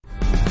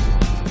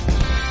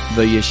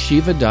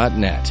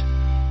theyeshiva.net.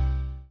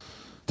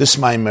 This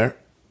Maimer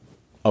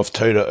of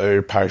Torah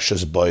Ur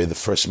Parshas Boy, the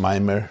first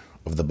Maimer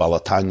of the Baal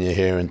HaTanya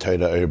here in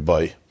Torah Ur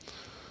Boy,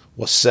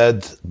 was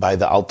said by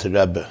the Alter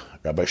Rebbe,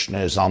 Rabbi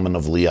Shneur Zalman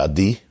of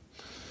Liadi,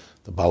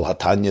 the Baal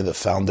HaTanya, the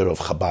founder of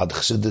Chabad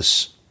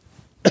Chassidus,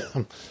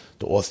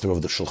 the author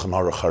of the Shulchan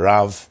Aruch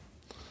Harav,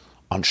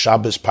 on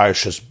Shabbos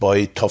Parshas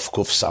Boy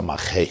Tovkuf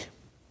Samachei.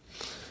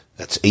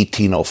 That's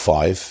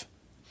 1805.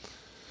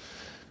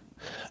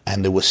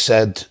 And it was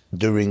said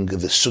during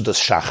the Sudas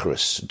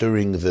Shachris,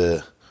 during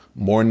the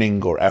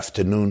morning or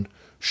afternoon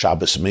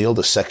Shabbos meal,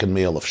 the second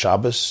meal of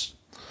Shabbos.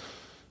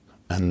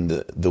 And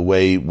the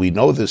way we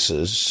know this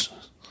is,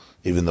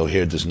 even though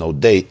here there's no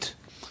date,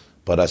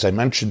 but as I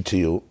mentioned to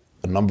you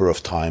a number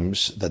of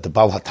times, that the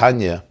Baal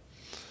HaTanya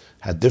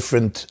had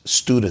different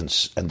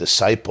students and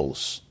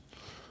disciples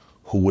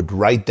who would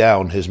write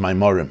down his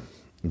Maimorim.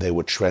 They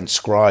would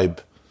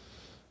transcribe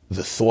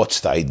the thoughts,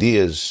 the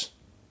ideas,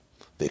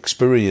 the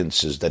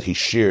experiences that he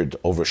shared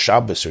over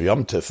Shabbos or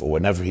Yom Tov or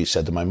whenever he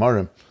said the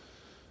Maimorim.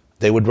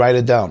 They would write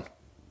it down.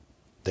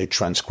 They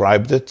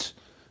transcribed it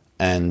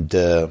and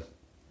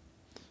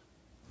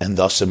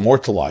thus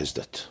immortalized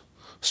it.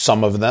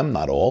 Some of them,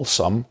 not all,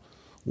 some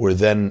were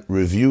then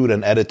reviewed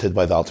and edited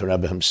by the Alter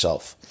Rebbe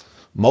himself.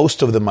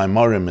 Most of the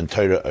Maimorim in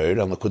Torah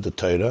Ur, on Likkutei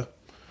Torah,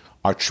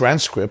 are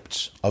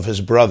transcripts of his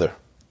brother.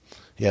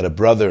 He had a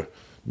brother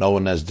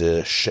known as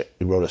he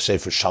wrote a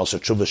sefer Shalsa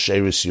Tshuva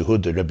Sheris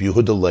Yehuda, Rabbi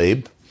Yehuda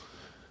Leib.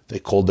 They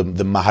called him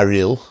the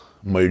Maharil,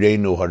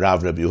 Moirenu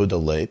Harav Rabbi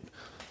Yehuda Leib.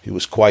 He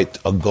was quite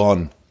a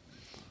gon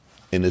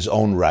in his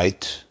own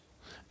right,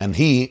 and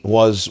he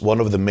was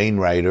one of the main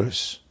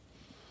writers,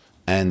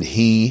 and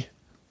he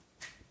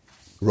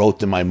wrote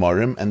the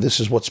Maimorim, and this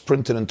is what's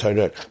printed in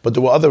Torah. But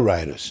there were other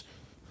writers,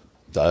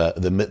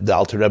 the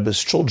Alter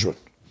Rebbe's children,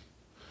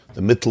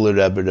 the Mittler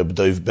Rebbe, Reb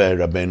Dov Ber,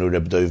 Rabbeinu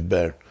Reb Dov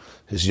Ber,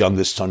 his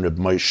youngest son, Reb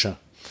Moshe,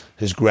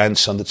 his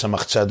grandson, the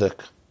Tzemach Tzedek.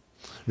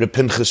 Reb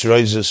Pinchas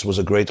Roizes was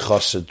a great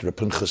chassid. Reb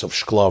Pinchas of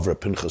Shklav, Reb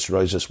Pinchas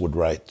Roizes would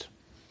write.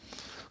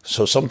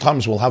 So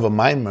sometimes we'll have a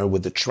Maimer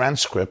with the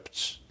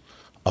transcripts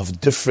of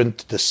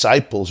different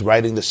disciples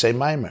writing the same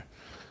Maimer.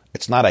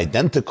 It's not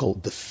identical.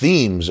 The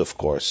themes, of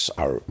course,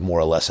 are more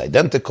or less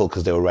identical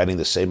because they were writing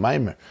the same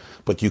Maimer.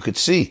 But you could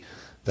see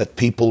that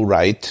people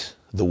write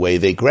the way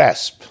they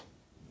grasp.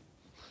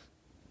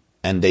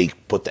 And they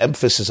put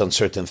emphasis on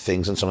certain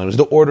things, and sometimes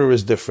the order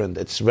is different.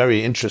 It's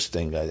very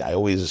interesting. I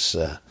always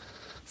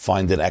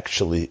find it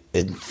actually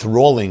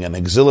enthralling and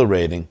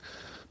exhilarating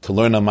to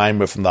learn a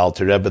Maimer from the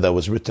Alter Rebbe that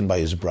was written by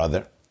his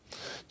brother,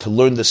 to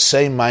learn the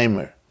same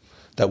Maimer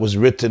that was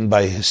written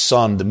by his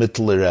son, the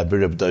Mittler Rebbe,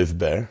 Reb Dov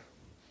Ber,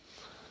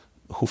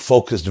 who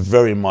focused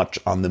very much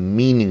on the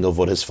meaning of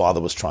what his father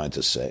was trying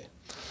to say.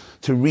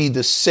 To read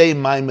the same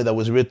Maimer that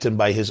was written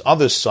by his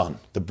other son,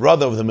 the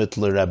brother of the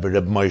Mittler Rebbe,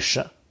 Reb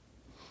Moshe,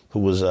 who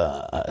was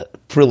a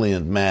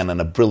brilliant man and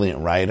a brilliant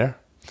writer,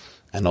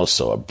 and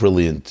also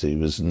he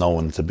was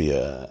known to be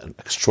an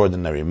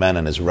extraordinary man,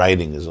 and his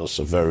writing is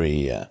also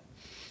very,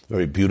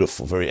 very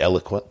beautiful, very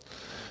eloquent.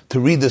 To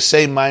read the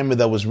same Maimer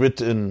that was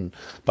written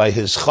by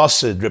his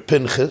chassid, Reb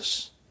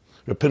Pinchas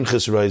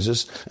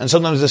Roizes, and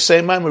sometimes the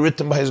same Maimer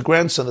written by his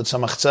grandson, the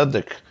Tzemach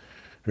Tzedek,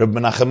 Reb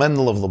Menachem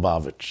Mendel of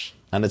Lubavitch.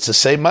 And it's the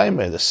same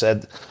Maimer that's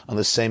said on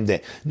the same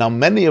day. Now,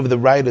 many of the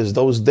writers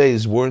those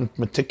days weren't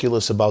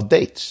meticulous about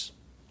dates,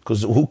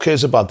 because who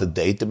cares about the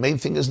date? The main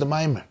thing is the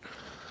Maimer.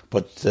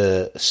 But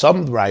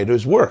some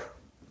writers were.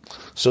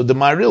 So the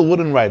Maharil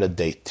wouldn't write a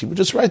date. He would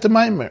just write the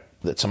Maimer.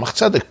 The Tzemach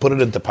Tzedek put it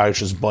into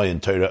Parshas Boy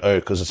in Torah Ur,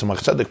 because the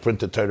Tzemach Tzedek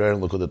printed Torah Ur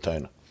and Likkutei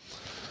Torah.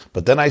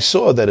 But then I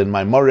saw that in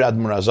Maimori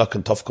Admor Azak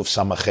and Tovkuf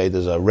Samachei,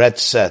 there's a red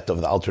set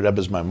of the Alter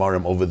Rebbe's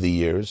Maimorim over the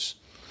years.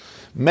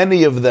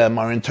 Many of them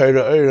are in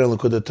Torah Ur and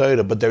Likkutei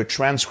Torah, but they're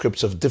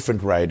transcripts of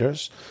different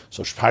writers.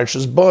 So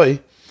Parshas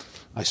Boy,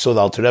 I saw the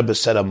Alter Rebbe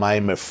said a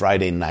Maimer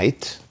Friday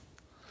night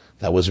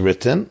that was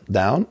written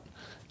down,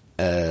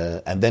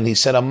 and then he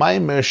said a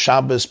Maimer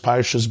Shabbos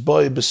Parshas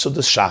Boy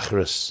Besudas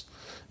Shachris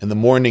in the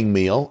morning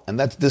meal, and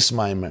that's this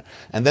Maimer.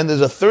 And then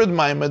there's a third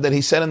Maimer that he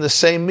said in the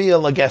same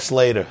meal, I guess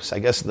later. So I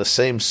guess in the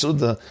same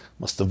Suda,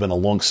 must have been a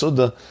long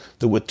Suda,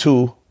 there were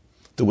two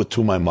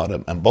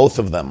Maimarim, and both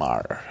of them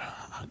are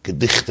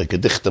Gedichte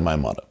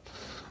Maimarim.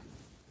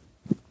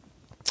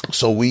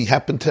 So we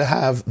happen to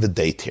have the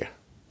date here.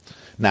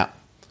 Now,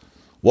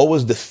 what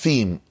was the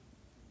theme?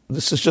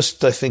 This is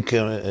just, I think,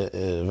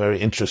 a very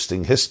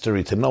interesting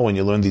history to know when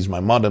you learn these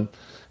Maimarim,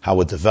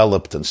 how it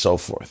developed and so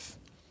forth.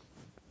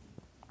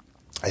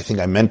 I think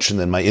I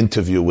mentioned in my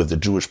interview with the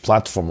Jewish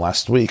Platform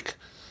last week,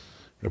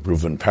 Reb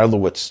Reuven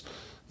Perlowitz,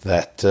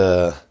 that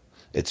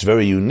it's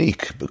very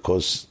unique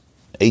because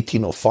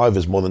 1805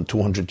 is more than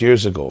 200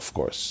 years ago, of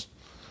course.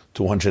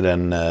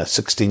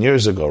 216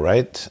 years ago,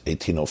 right?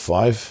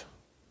 1805?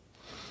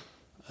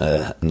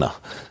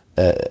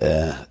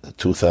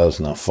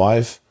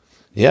 2005.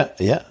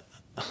 Yeah.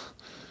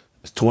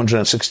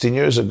 216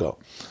 years ago.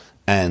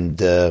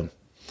 And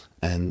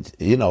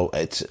you know,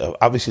 it's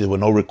obviously there were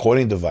no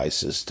recording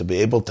devices to be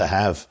able to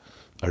have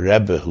a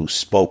Rebbe who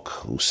spoke,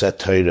 who said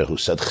Torah, who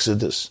said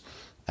Chassidus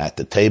at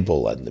the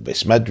table, at the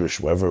Beis Medrash,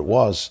 wherever it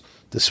was.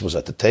 This was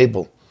at the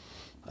table.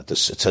 It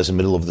says in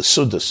the middle of the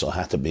Suda, so it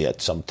had to be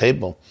at some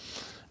table.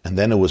 And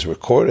then it was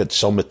recorded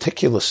so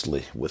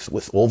meticulously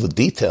with all the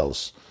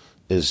details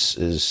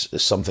is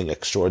something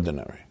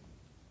extraordinary.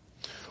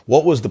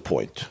 What was the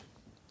point?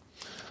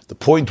 The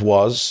point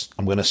was,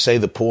 I'm going to say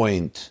the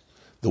point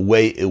the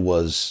way it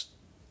was,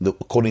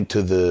 according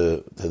to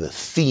the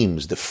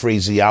themes, the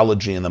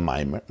phraseology in the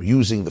Maimer,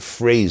 using the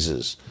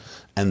phrases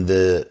and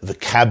the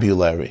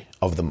vocabulary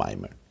of the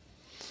Maimer.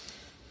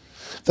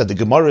 That the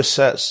Gemara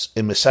says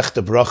in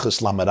Masechta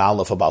Brachos Lamed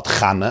Aleph about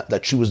Chana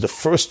that she was the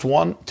first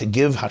one to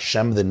give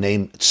Hashem the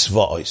name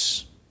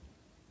Tzva'os.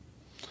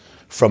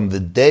 From the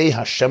day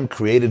Hashem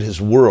created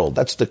his world,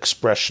 that's the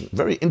expression,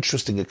 very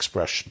interesting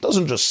expression. It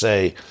doesn't just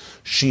say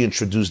she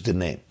introduced the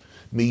name.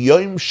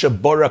 Miyom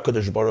Shebara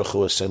Kadosh Baruch Hu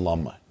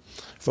Eselamai.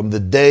 From the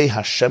day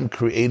Hashem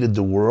created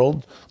the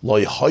world, Lo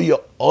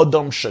Yahaya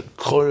Adam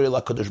Shekori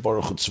LaKadosh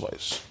Baruch Hu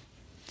Tzva'os.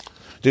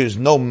 There is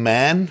no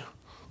man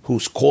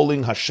who's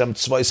calling Hashem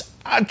Tzva'os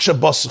Ad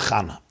Shabas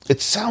Chana.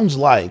 It sounds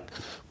like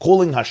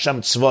calling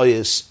Hashem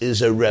Tzva'os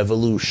is a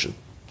revolution.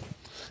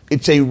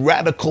 It's a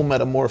radical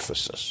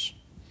metamorphosis.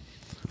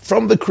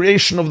 From the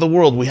creation of the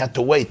world, we had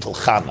to wait till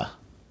Chana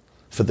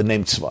for the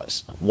name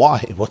Tzva'os.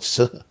 Why?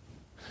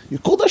 You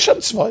called Hashem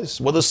Tzva'os.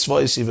 What does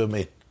Tzva'os even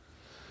mean?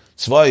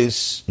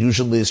 Tzva'os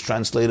usually is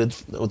translated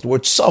with the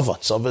word Tzava.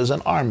 Tzava is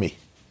an army.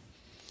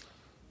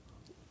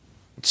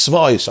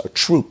 Tzva'os are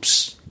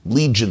troops,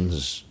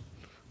 legions,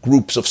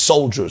 groups of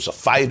soldiers, of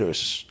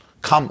fighters,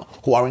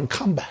 who are in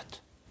combat.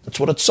 That's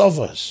what a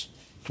tzava is.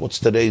 What's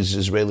today's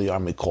Israeli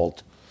army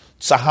called?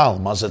 Tzahal.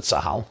 Mazat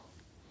Tzahal.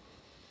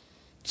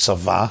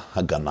 Tzava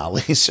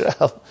Haganah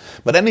Israel.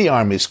 But any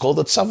army is called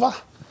a tzava.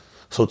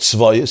 So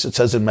tzvayis, it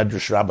says in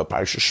Medrash Rabbah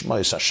Parsha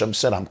Shmois, Hashem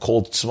said, I'm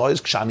called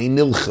tzvayis kshani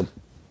nilchem.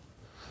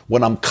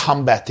 When I'm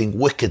combating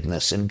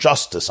wickedness,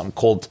 injustice, I'm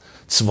called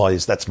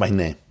tzvayis. That's my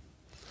name.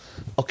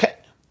 Okay.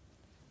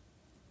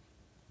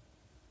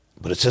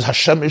 But it says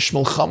Hashem Ish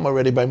Milchama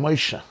already by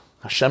Moshe.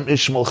 Hashem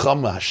Ish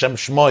Milchama, Hashem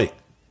Shmoi.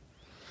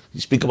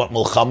 You speak about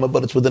Milchama,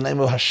 but it's with the name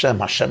of Hashem,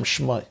 Hashem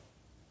Shmoi.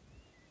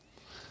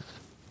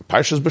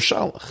 Parshas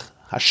B'Shalach.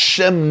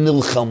 Hashem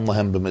Nilcham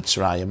Lahem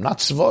B'Mitzrayim, not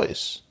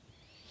Tzvois.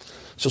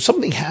 So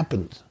something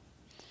happened.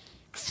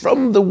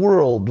 From the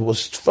world,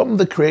 from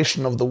the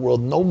creation of the world,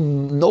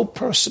 no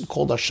person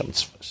called Hashem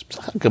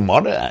Tzvois.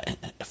 Gemara,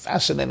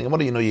 fascinating.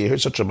 Gemara, you hear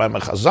such a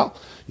Maimar Chazal,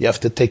 you have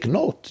to take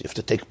note, you have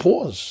to take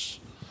pause.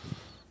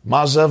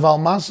 Maza val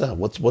maza.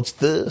 What's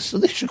this? So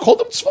they should call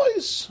them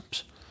tzvayis.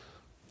 It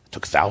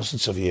took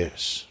thousands of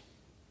years.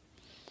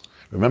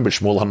 Remember,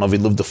 Shmuel HaNavi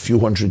lived a few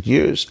hundred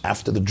years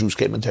after the Jews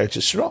came into Eretz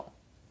Yisrael.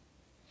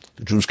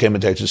 The Jews came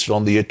into Eretz Yisrael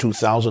in the year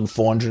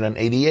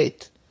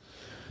 2488.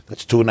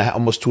 That's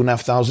almost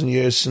 2,500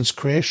 years since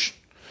creation.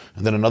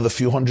 And then another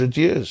few hundred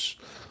years.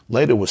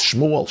 Later was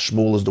Shmuel.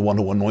 Shmuel is the one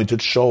who anointed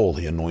Shaul.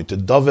 He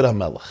anointed David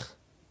HaMelech.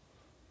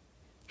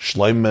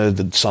 Shlomo,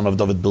 the son of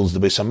David, builds the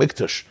Beis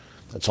HaMikdash.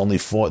 That's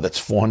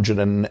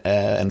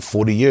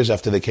 440 years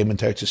after they came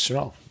into Eretz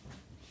Yisrael.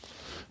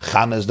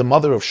 Chana is the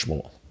mother of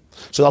Shmuel.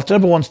 So the Alter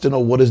Rebbe wants to know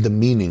what is the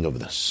meaning of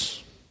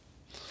this.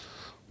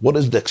 What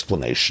is the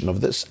explanation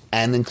of this?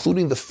 And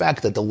including the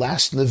fact that the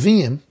last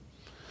Nevi'im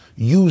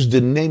used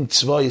the name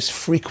Tzvayis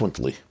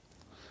frequently.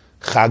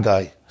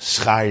 Chagai,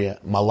 Zechariah,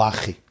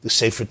 Malachi, the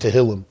Sefer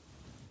Tehillim.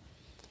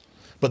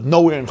 But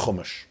nowhere in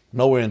Chumash,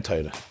 nowhere in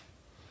Torah.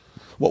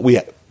 What we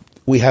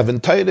have in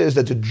Torah is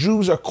that the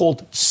Jews are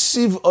called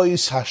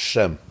Tzivos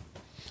Hashem.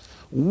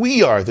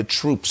 We are the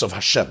troops of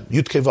Hashem.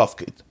 Yud Kei Vav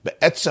Kei.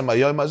 Be'etzem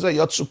hayom hazeh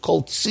yatzu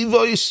kol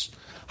Tzivos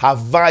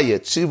Havaya.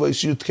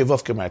 Tzivos Yud Kei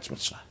Vav Kei Meretz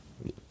Mitzrayim.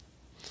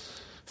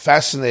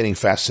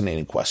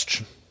 Fascinating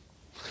question.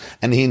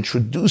 And he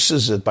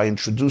introduces it by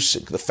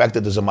introducing the fact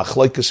that there's a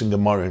machlokes in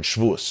Gemara and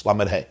Shavuos,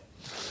 Lamed Hey.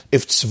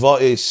 If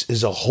Tzva'is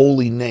is a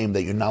holy name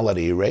that you're not allowed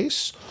to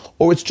erase,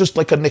 or it's just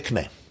like a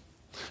nickname.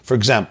 For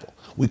example,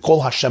 we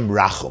call Hashem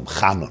Rachum,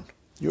 Chanun.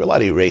 You're allowed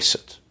to erase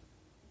it.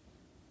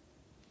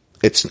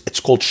 It's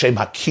called Shem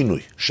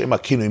HaKinui. Shem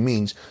HaKinui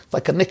means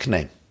like a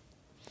nickname.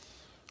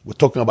 We're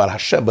talking about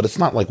Hashem, but it's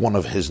not like one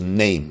of his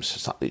names.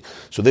 It's not,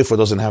 so therefore it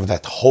doesn't have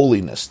that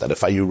holiness that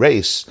if I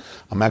erase,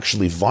 I'm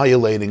actually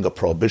violating a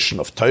prohibition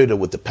of Torah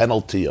with the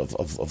penalty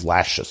of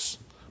lashes,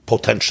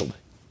 potentially.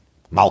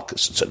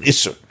 Malchus, it's an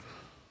Isser.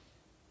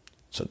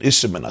 It's an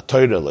Isser min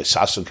ha-Torah,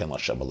 le'sasun ken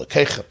l'Hashem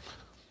alekeichem.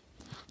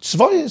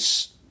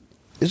 Tzvayis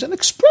is an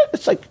expression.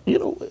 It's like,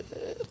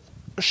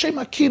 Shem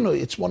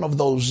HaKinui. It's one of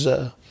those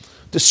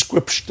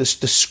descriptions.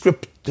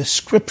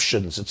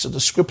 It's a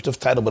descriptive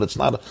title, but it's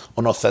not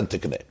an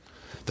authentic name.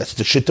 That's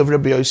the shit of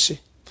Rabbi Yossi.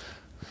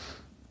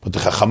 But the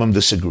Chachamim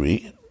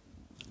disagree.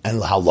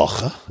 And the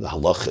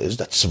halacha is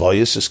that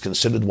Tzvayis is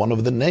considered one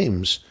of the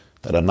names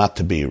that are not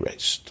to be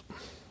erased.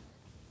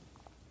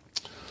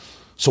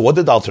 So what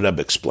did Alter Rebbe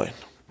explain?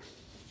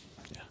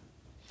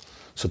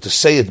 So to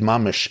say it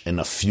mamish in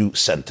a few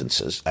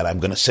sentences, and I'm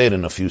going to say it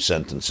in a few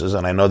sentences,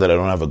 and I know that I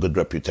don't have a good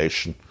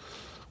reputation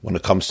when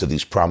it comes to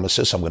these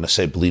promises. I'm going to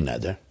say bli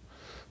neder,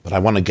 but I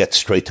want to get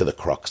straight to the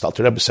crux. The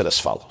Alter Rebbe said as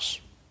follows.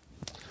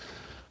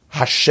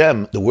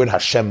 Hashem, the word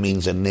Hashem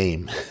means a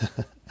name.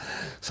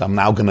 So I'm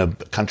now going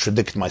to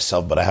contradict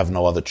myself, but I have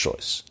no other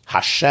choice.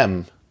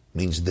 Hashem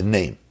means the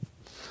name.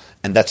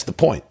 And that's the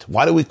point.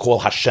 Why do we call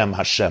Hashem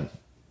Hashem?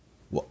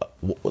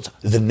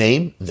 The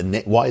name?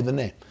 Why the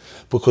name?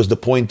 Because the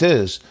point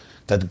is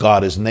that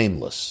God is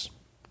nameless.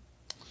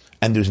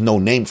 And there's no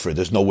name for it.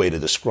 There's no way to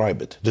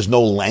describe it. There's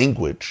no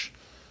language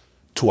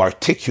to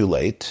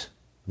articulate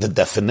the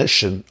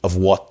definition of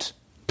what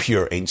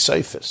pure Ein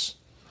Sof is.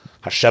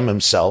 Hashem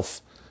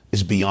himself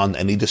is beyond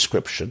any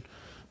description,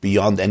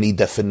 beyond any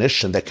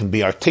definition that can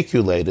be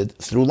articulated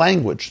through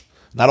language.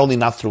 Not only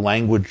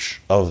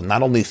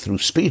through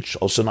speech,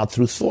 also not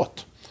through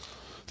thought.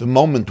 The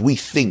moment we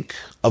think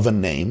of a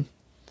name,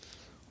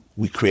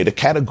 we create a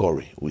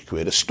category, we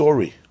create a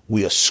story,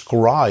 we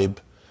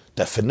ascribe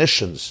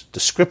definitions,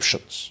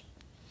 descriptions.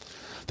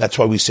 That's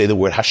why we say the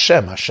word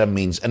Hashem. Hashem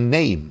means a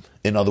name.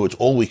 In other words,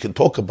 all we can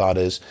talk about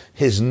is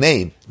his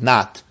name,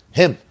 not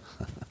him.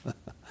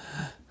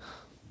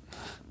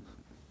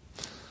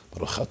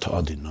 You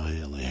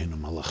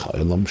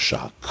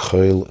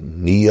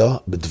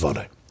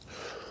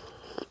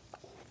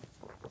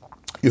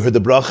heard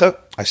the bracha?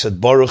 I said,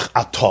 Baruch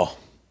Atah.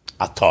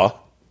 Atah.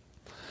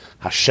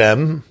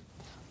 Hashem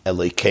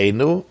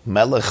Elokeinu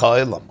Melech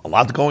HaOlam. A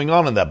lot going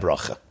on in that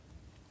bracha.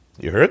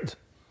 You heard?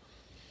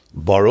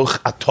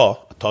 Baruch Atah.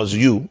 Atah is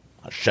you.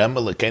 Hashem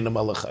Elokeinu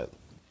Melech HaOlam.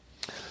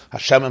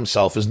 Hashem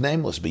himself is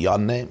nameless,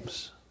 beyond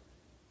names.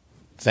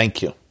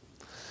 Thank you.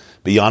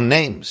 Beyond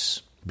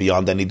names.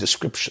 Beyond any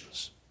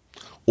descriptions.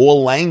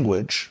 All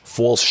language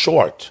falls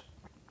short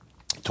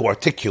to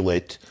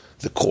articulate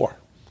the core.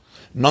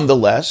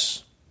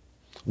 Nonetheless,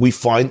 we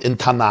find in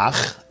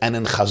Tanakh and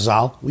in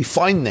Chazal, we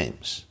find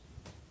names.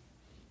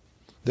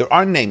 There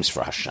are names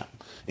for Hashem,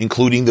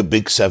 including the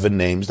big 7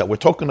 names that we're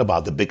talking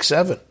about, the big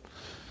 7,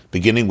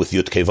 beginning with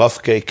Yud Kei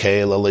Vav Kei,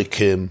 Keil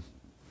Elokim,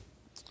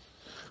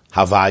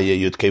 Havaya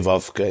Yud Kei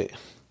Vav Kei,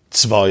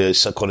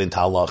 Tzvayos according to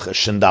Halacha,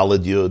 Shin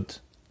Daled Yud,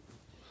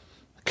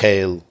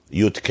 Keil,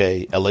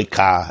 Yudke,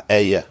 Elika,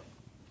 Eya.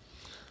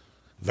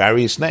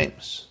 Various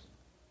names.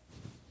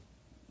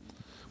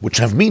 Which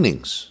have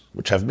meanings.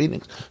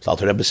 So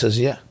Alter Rebbe says,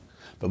 yeah.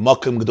 But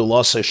Makim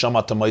G'dulasei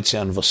Shamat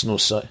HaMoitzian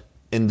Vasnusai.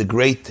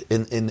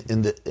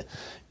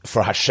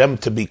 For Hashem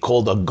to be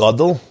called a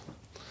Gadol,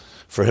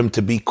 for him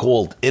to be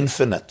called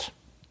infinite,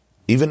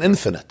 even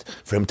infinite,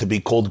 for him to be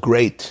called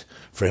great,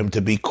 for him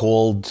to be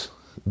called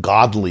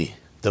godly,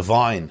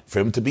 divine, for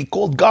him to be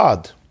called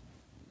God.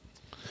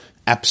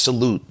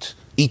 Absolute,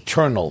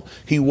 eternal.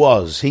 He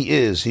was, he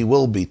is, he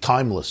will be,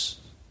 timeless,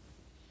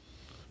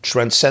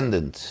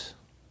 transcendent,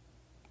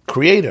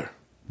 creator,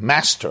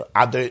 master,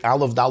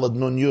 Aleph Daled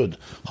Nun Yud,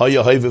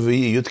 Haya Hayve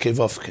V'yi Yud Kei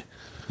Vav Kei.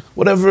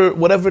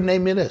 Whatever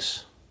name it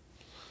is.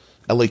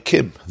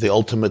 Elokim, the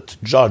ultimate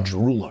judge,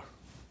 ruler.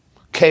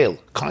 Keil,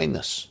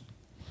 kindness.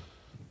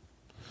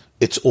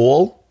 It's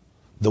all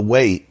the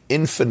way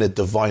infinite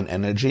divine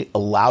energy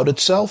allowed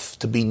itself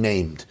to be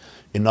named.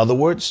 In other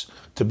words,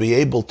 to be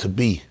able to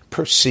be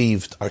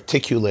perceived,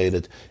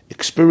 articulated,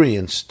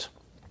 experienced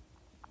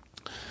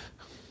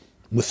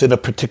within a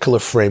particular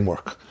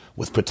framework,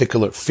 with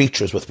particular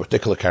features, with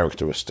particular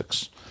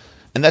characteristics.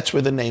 And that's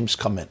where the names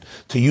come in.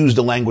 To use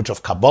the language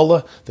of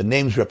Kabbalah, the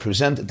names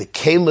represent the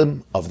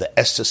kelim of the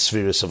Estes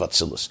spheres of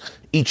Atzilus.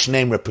 Each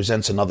name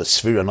represents another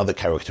sphere, another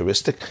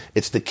characteristic.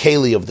 It's the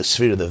keli of the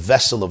sphere, the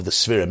vessel of the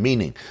sphere,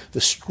 meaning the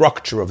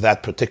structure of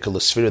that particular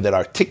sphere that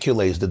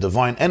articulates the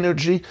divine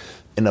energy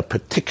in a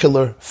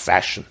particular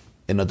fashion,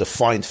 in a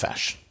defined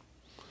fashion.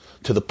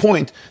 To the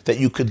point that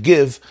you could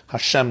give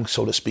Hashem,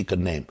 so to speak, a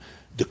name.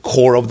 The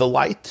core of the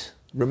light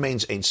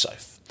remains Ein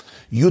Sof.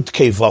 Yud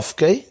Kei Vav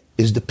Kei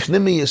is the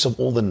pnimius of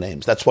all the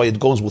names. That's why it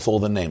goes with all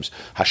the names.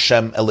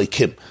 Hashem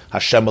Elokim,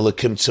 Hashem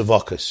Elokim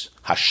Tzivakos,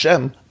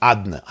 Hashem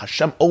Adna.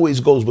 Hashem always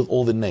goes with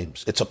all the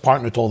names. It's a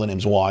partner to all the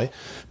names. Why?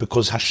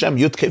 Because Hashem,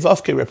 Yud Kei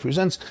Vav Kei,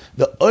 represents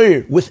the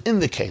Ur within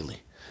the Keli.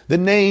 The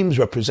names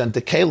represent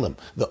the Kalim.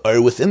 The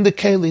Ur within the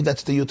Keli,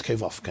 that's the Yud Kei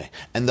Vav Kei.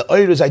 And the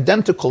Ur is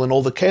identical in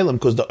all the Kalim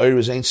because the Ur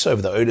is Ein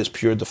Sof. The Ur is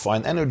pure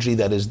divine energy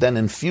that is then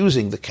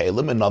infusing the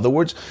Kalim. In other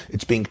words,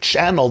 it's being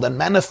channeled and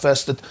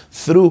manifested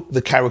through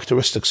the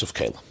characteristics of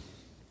Kalim.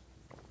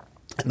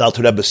 And the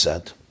Alter Rebbe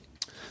said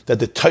that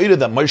the Torah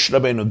that Moshe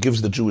Rabbeinu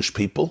gives the Jewish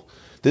people,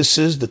 this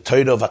is the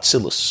Torah of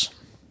Atzilus.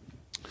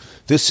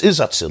 This is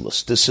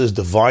Atzilus. This is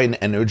divine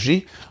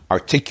energy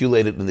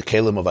articulated in the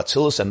Kalim of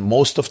Atzilus, and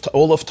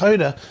all of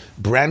Torah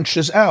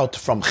branches out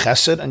from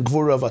Chesed and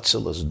Gvura of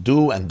Atzilus.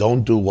 Do and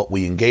don't do, what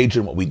we engage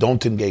in, what we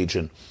don't engage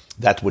in,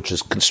 that which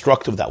is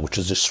constructive, that which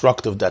is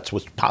destructive, that's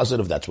what's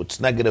positive, that's what's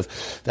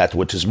negative, that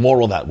which is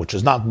moral, that which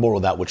is not moral,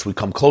 that which we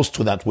come close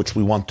to, that which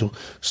we want to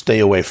stay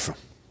away from.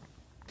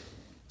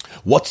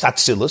 What's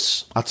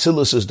Atzilus?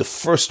 Atzilus is the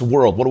first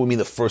world. What do we mean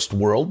the first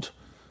world?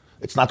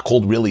 It's not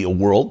called really a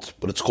world,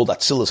 but it's called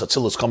Atzilus.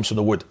 Atzilus comes from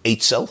the word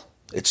Eitzel.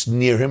 it's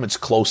near him, it's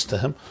close to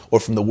him, or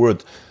from the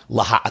word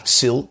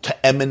laha'atzil,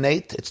 to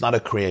emanate, it's not a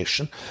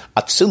creation.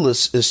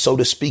 Atzilus is, so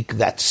to speak,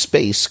 that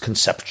space,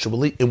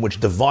 conceptually, in which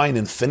divine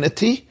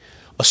infinity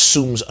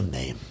assumes a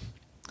name.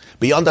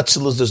 Beyond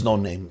Atzilus, there's no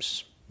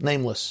names.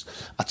 Nameless.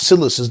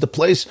 Atzilus is the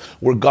place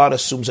where God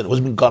assumes a name. What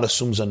does it mean God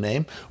assumes a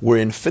name? Where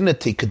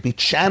infinity could be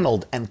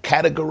channeled and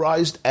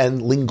categorized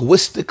and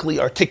linguistically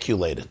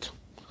articulated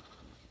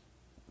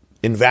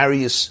in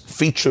various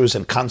features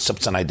and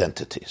concepts and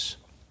identities.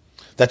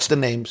 That's the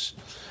names.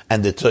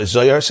 And the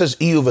Zohar says,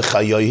 Iyu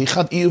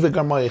v'chayoyichad, Iyu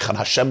v'garmoyichad.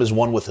 Hashem is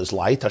one with his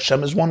light,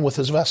 Hashem is one with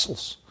his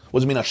vessels.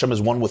 What does it mean Hashem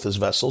is one with his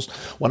vessels?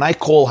 When I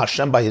call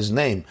Hashem by his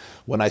name,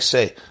 when I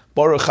say,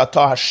 Baruch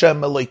atah Hashem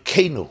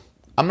Elokeinu,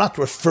 I'm not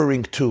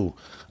referring to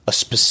a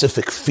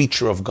specific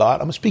feature of God.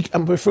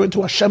 I'm referring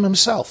to Hashem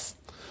himself.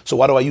 So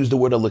why do I use the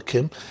word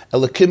Elokim?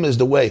 Elokim is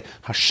the way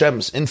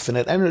Hashem's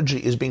infinite energy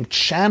is being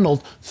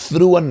channeled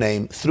through a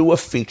name, through a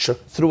feature,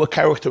 through a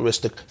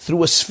characteristic,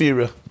 through a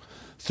sphere,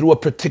 through a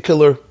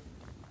particular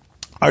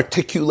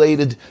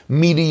articulated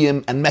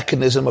medium and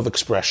mechanism of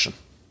expression.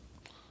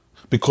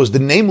 Because the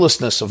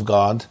namelessness of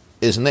God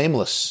is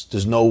nameless.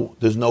 There's no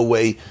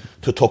way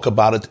to talk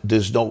about it.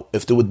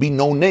 If there would be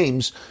no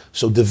names,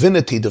 so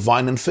divinity,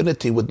 divine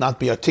infinity, would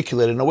not be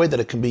articulated in a way that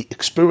it can be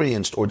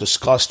experienced or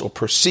discussed or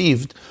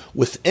perceived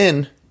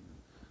within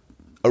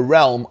a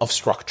realm of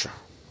structure.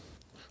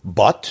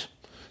 But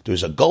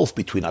there's a gulf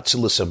between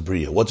Atzilus and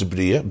Bria. What's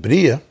Bria?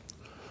 Bria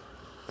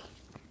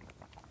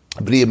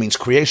means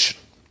creation.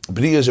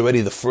 Bria is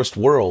already the first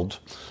world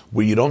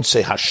where you don't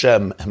say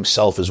Hashem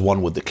himself is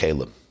one with the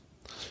Kalim.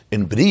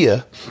 In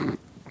Bria,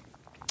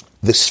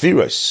 the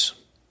spheres,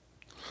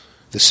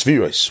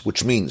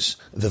 which means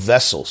the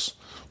vessels,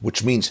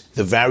 which means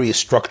the various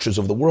structures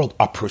of the world,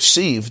 are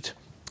perceived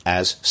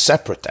as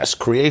separate, as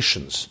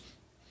creations,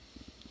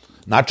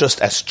 not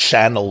just as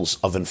channels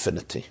of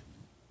infinity.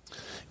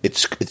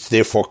 It's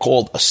therefore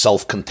called a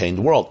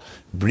self-contained world.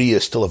 Bria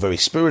is still a very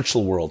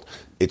spiritual world.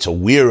 It's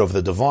aware of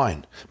the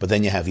divine. But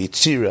then you have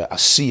Yitzira,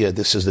 Asiya.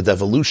 This is the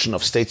devolution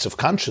of states of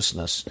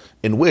consciousness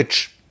in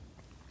which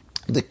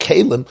the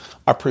Kalim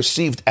are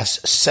perceived as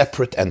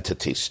separate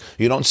entities.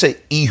 You don't say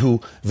Ihu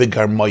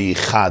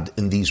v'garmoyichad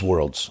in these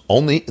worlds,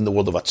 only in the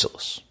world of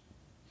Atzilus.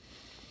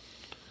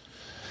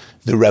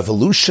 The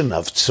revolution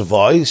of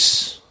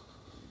Tzvais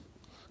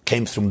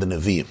came from the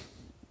Nevi'im.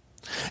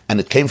 And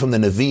it came from the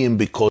Nevi'im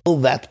because till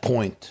that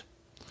point,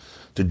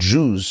 the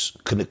Jews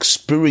can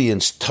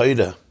experience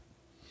Torah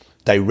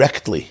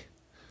directly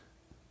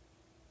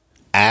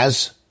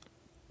as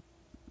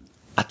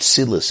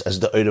Atzilus, as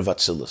the Eir of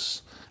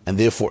Atzilus. And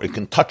therefore it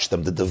can touch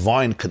them, the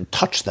divine can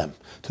touch them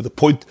to the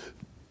point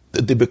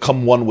that they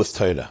become one with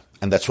Torah.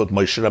 And that's what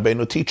Moshe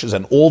Rabbeinu teaches.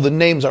 And all the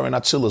names are in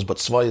Atzilus, but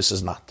Tzvayis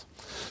is not.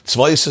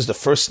 Tzvayis is the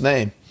first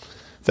name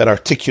that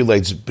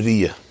articulates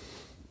Bria.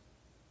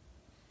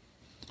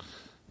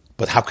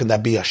 But how can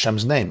that be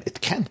Hashem's name? It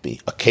can't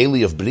be. A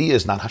Keli of Bria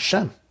is not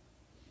Hashem.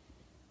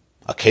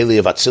 A Keli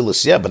of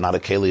Atzilus, yeah, but not a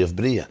Keli of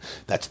Bria.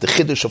 That's the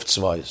Chiddush of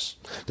Tzvayis.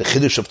 The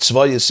Chiddush of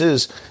Tzvayis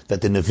is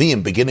that the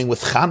Nevi'im, beginning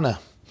with Chana,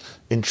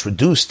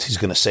 introduced, he's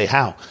going to say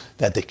how,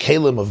 that the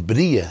Kalim of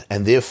Bria,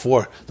 and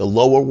therefore the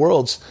lower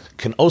worlds,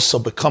 can also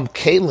become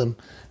Kalim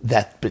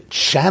that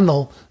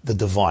channel the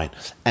divine.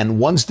 And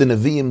once the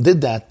Nevi'im did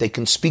that, they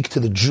can speak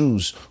to the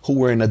Jews who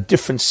were in a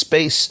different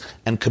space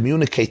and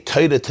communicate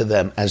Torah to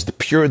them as the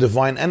pure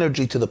divine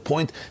energy to the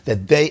point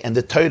that they and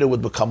the Torah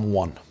would become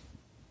one.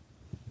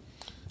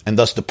 And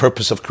thus the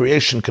purpose of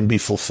creation can be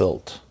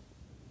fulfilled.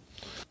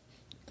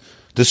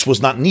 This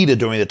was not needed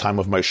during the time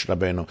of Moshe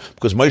Rabbeinu,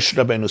 because Moshe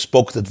Rabbeinu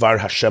spoke the Dvar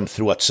Hashem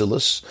through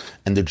Atzilus,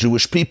 and the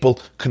Jewish people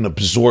can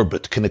absorb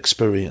it, can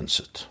experience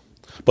it.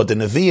 But the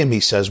Nevi'im,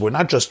 he says, were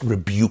not just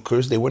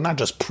rebukers, they were not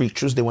just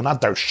preachers, they were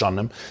not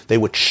darshanim, they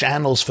were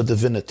channels for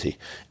divinity.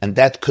 And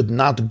that could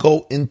not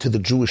go into the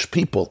Jewish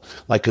people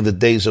like in the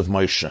days of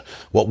Moshe.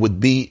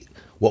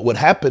 What would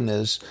happen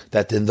is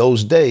that in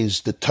those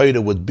days, the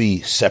Torah would be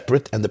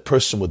separate and the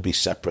person would be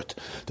separate.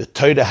 The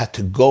Torah had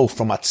to go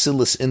from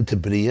Atzilus into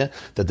Bria,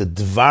 that the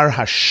Dvar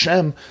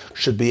Hashem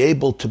should be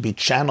able to be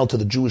channeled to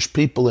the Jewish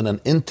people in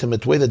an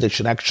intimate way, that they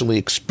should actually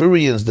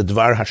experience the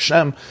Dvar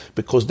Hashem,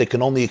 because they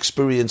can only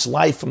experience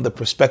life from the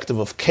perspective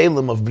of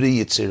Kalim of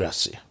Bria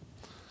Yitzirasi.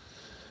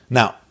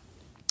 Now,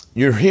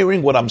 you're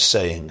hearing what I'm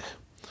saying.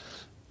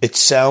 It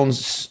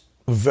sounds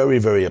very,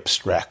 very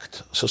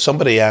abstract. So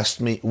somebody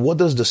asked me, what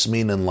does this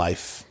mean in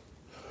life?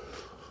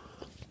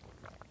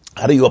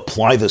 How do you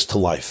apply this to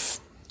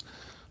life?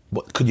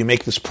 Could you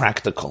make this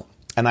practical?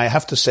 And I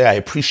have to say, I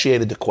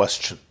appreciated the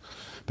question,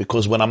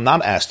 because when I'm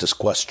not asked this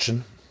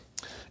question,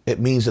 it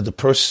means that the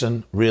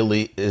person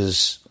really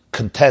is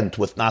content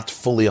with not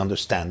fully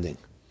understanding.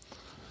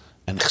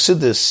 And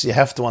Chassidus, you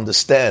have to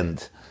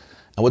understand.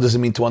 And what does it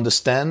mean to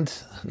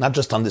understand? Not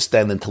just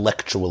understand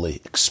intellectually,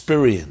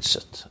 experience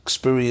it.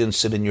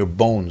 Experience it in your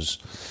bones.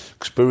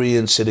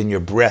 Experience it in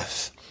your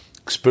breath.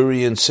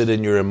 Experience it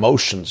in your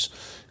emotions.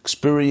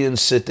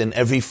 Experience it in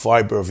every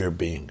fiber of your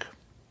being.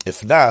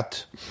 If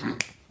not,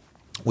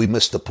 we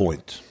miss the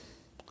point.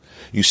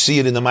 You see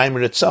it in the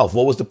Maimer itself.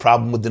 What was the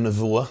problem with the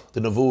Nevuah? The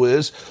Nevuah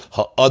is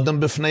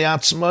ha'adam b'fnei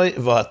atzmai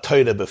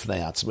v'ha'toira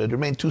b'fnei atzmai. It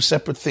remained two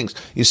separate things.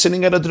 You're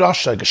sitting at a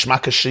drasha,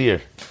 geshmak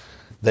hashir.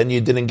 Then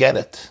you didn't get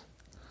it.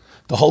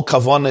 The whole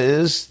kavanah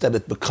is that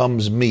it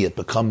becomes me, it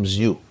becomes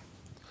you.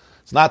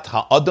 It's not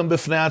ha'adam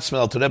b'fnei atzmai.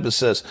 Alter Rebbe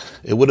says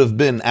it would have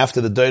been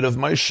after the Torah of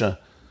Moshe,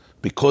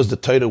 because the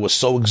Torah was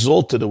so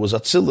exalted, it was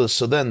Atzilus,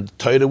 so then the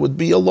Torah would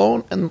be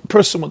alone and the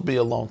person would be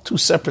alone. Two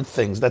separate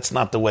things. That's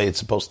not the way it's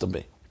supposed to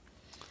be.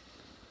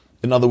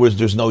 In other words,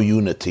 there's no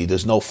unity,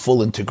 there's no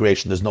full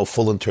integration, there's no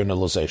full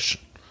internalization.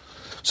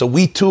 So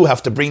we too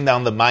have to bring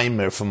down the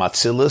Maimer from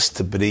Atzilus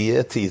to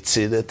Bria, to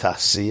Yitzira, to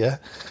Asiya,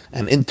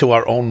 and into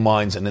our own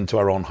minds and into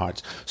our own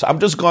hearts. So I'm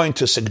just going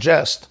to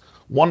suggest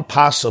one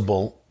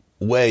possible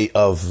way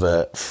of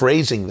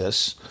phrasing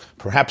this,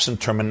 perhaps in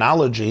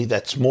terminology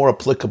that's more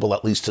applicable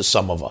at least to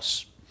some of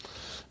us.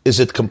 Is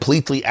it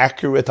completely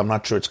accurate? I'm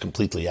not sure it's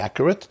completely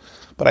accurate,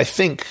 but I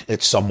think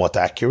it's somewhat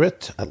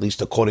accurate, at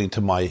least according to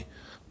my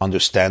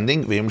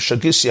understanding. This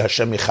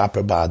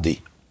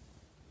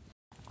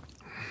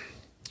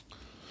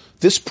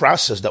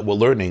process that we're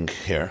learning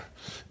here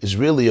is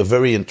really a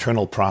very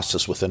internal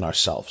process within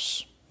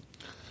ourselves.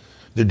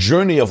 The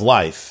journey of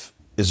life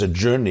is a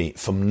journey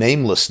from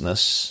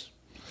namelessness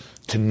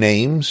to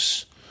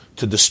names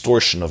to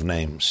distortion of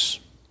names.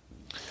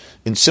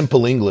 In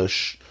simple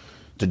English,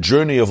 the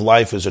journey of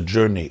life is a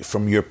journey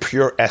from your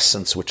pure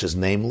essence, which is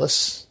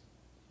nameless,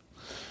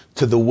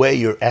 to the way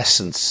your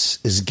essence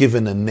is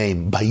given a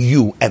name by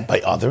you and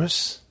by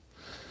others,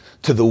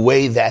 to the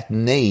way that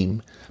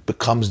name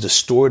becomes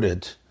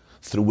distorted,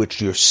 through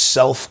which your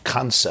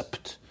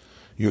self-concept,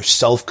 your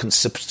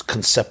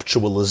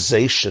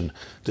self-conceptualization,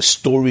 the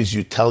stories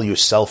you tell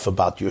yourself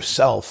about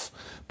yourself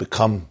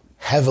become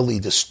heavily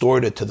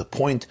distorted to the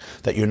point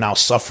that you're now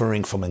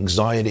suffering from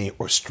anxiety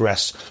or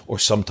stress or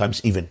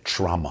sometimes even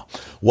trauma.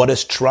 What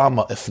is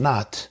trauma if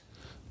not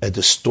a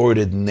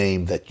distorted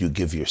name that you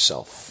give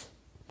yourself?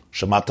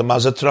 Shamata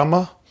maza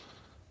trauma?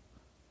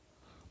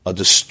 A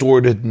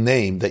distorted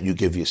name that you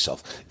give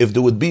yourself. If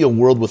there would be a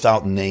world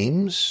without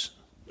names,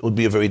 it would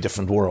be a very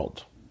different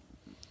world.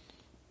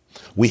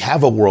 We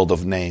have a world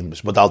of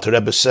names, but Alter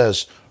Rebbe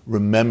says,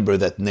 remember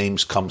that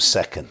names come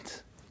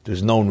second.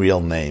 There's no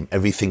real name.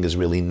 Everything is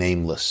really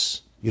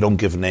nameless. You don't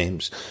give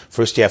names.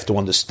 First you have to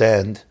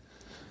understand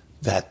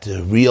that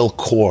the real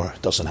core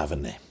doesn't have a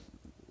name.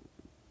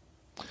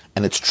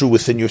 And it's true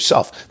within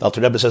yourself. The Alter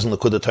Rebbe says in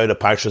Likkutei Torah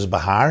Parshas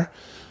Bahar,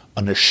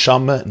 a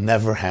neshama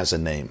never has a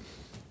name.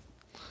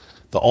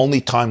 The only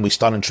time we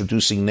start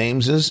introducing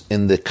names is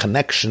in the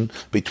connection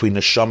between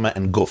neshama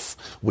and guf,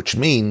 which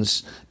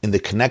means in the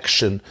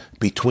connection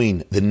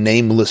between the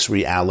nameless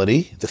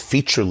reality, the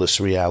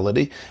featureless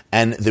reality,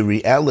 and the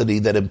reality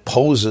that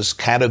imposes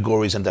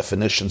categories and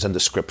definitions and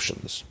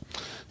descriptions.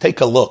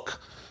 Take a look,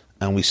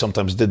 and we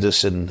sometimes did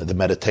this in the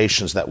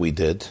meditations that we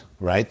did,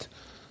 right?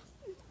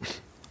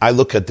 I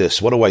look at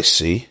this. What do I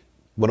see?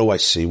 What do I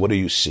see? What do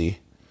you see?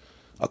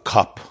 A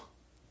cup.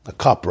 A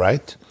cup,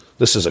 right?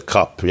 This is a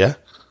cup, yeah?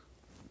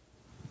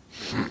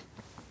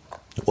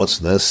 What's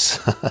this?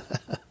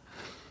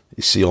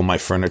 You see all my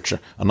furniture.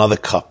 Another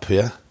cup,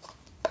 yeah?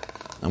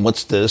 And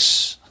what's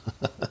this?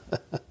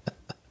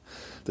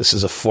 This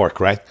is a fork,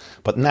 right?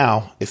 But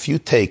now, if you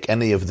take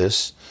any of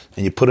this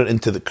and you put it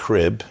into the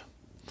crib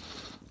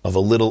of a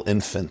little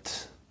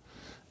infant,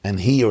 and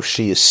he or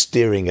she is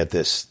staring at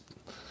this,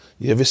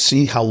 you ever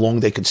see how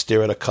long they can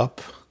stare at a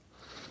cup?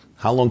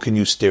 How long can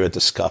you stare at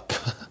this cup?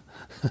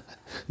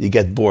 You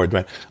get bored,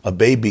 right? A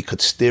baby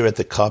could stare at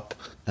the cup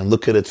and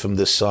look at it from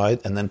this side,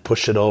 and then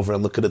push it over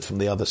and look at it from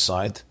the other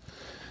side.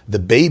 The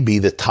baby,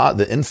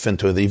 the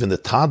infant, or even the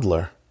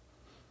toddler,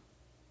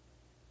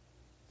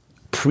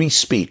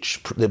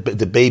 pre-speech,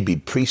 the baby,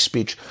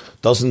 pre-speech,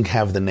 doesn't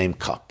have the name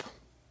cup.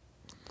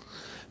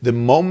 The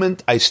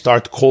moment I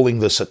start calling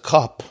this a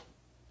cup,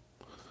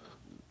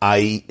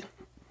 I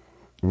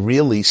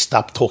really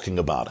stop talking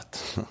about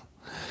it.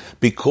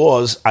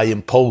 Because I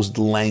imposed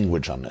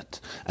language on it.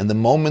 And the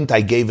moment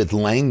I gave it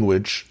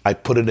language, I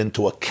put it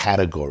into a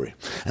category.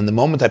 And the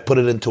moment I put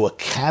it into a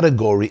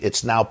category,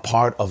 it's now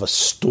part of a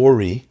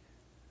story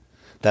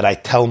that I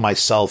tell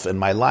myself in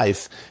my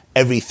life,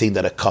 everything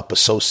that a cup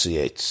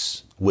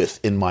associates with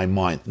in my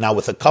mind. Now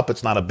with a cup,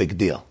 it's not a big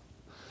deal.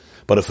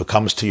 But if it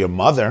comes to your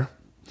mother,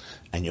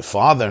 and your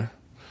father,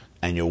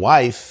 and your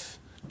wife,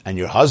 and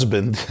your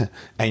husband,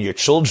 and your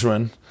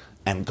children,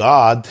 and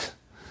God,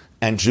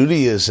 and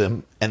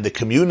Judaism, and the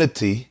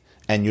community,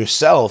 and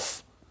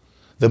yourself,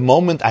 the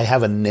moment I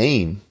have a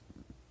name,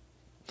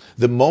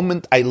 the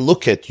moment I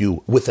look at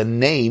you with a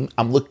name,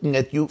 I'm looking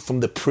at you from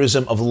the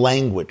prism of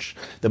language.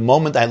 The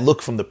moment I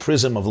look from the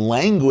prism of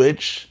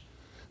language,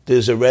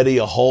 there's already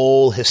a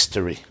whole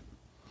history.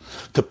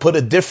 To put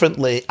it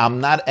differently,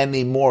 I'm not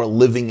anymore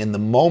living in the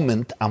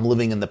moment, I'm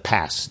living in the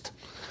past.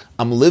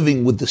 I'm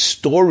living with the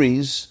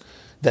stories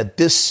that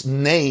this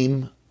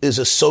name is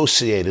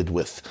associated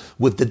with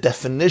the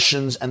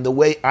definitions and the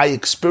way I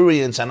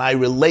experience and I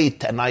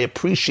relate and I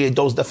appreciate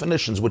those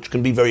definitions, which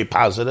can be very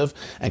positive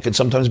and can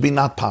sometimes be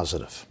not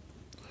positive.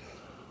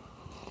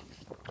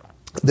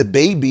 The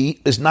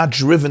baby is not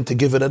driven to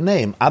give it a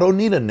name. I don't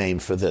need a name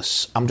for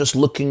this. I'm just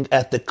looking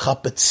at the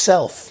cup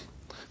itself.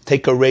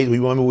 Take a raisin.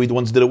 Remember we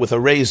once did it with a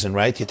raisin,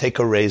 right? You take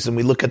a raisin,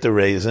 we look at the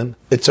raisin.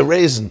 It's a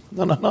raisin.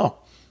 No.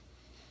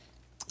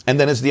 And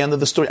then it's the end of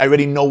the story. I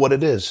already know what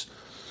it is.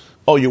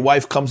 Oh, your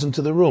wife comes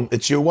into the room.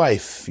 It's your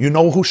wife. You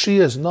know who she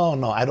is?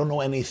 No, I don't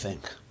know anything.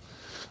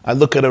 I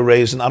look at a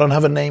raisin. I don't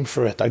have a name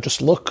for it. I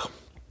just look.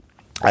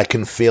 I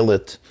can feel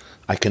it.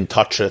 I can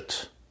touch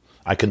it.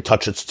 I can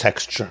touch its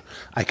texture.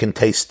 I can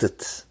taste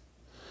it.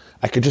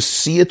 I can just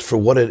see it for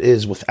what it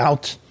is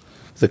without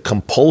the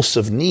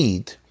compulsive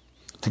need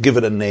to give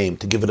it a name,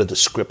 to give it a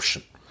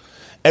description.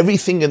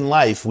 Everything in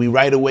life, we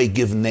right away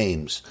give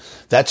names.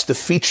 That's the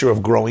feature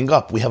of growing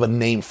up. We have a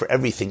name for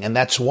everything. And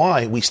that's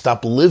why we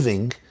stop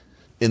living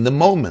in the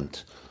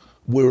moment.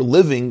 We're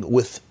living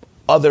with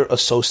other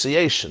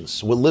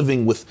associations. We're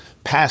living with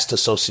past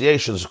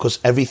associations because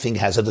everything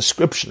has a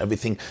description.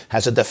 Everything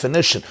has a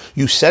definition.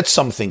 You said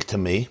something to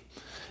me,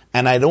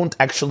 and I don't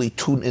actually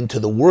tune into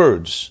the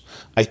words.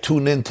 I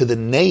tune into the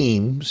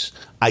names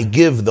I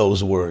give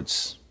those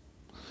words.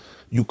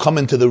 You come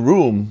into the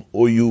room,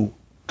 or you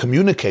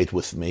communicate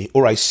with me,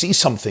 or I see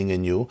something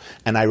in you,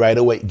 and I right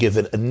away give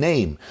it a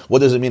name. What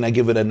does it mean I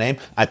give it a name?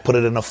 I put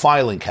it in a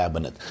filing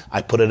cabinet.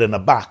 I put it in a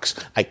box.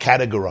 I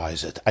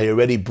categorize it. I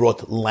already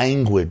brought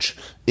language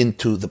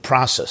into the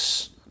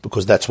process,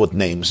 because that's what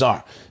names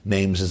are.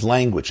 Names is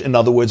language. In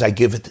other words, I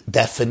give it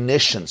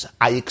definitions.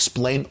 I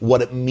explain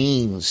what it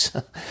means.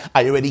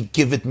 I already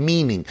give it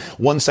meaning.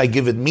 Once I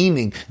give it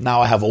meaning,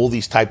 now I have all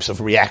these types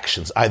of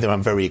reactions. Either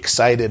I'm very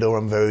excited, or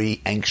I'm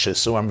very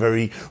anxious, or I'm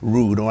very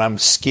rude, or I'm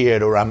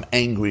scared, or I'm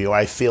angry, or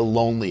I feel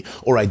lonely,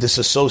 or I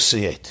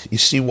disassociate. You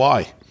see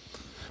why?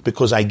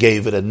 Because I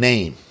gave it a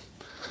name.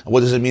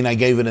 What does it mean I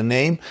gave it a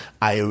name?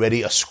 I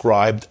already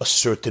ascribed a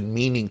certain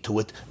meaning to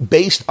it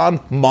based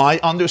on my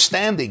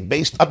understanding,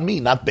 based on me,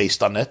 not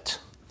based on it.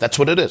 That's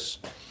what it is.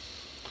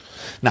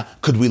 Now,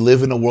 could we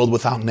live in a world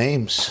without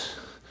names?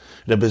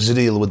 Rebbe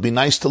Zriel, would be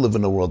nice to live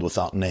in a world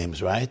without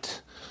names,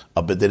 right?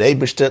 Aber der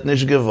Eibishter hat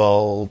nicht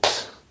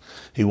gewollt.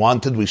 He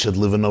wanted we should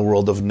live in a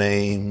world of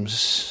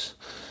names.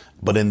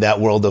 But in that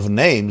world of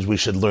names, we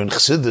should learn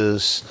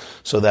Chassidus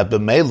so that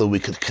b'meila we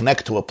could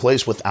connect to a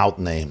place without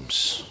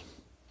names.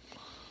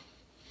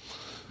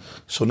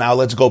 So now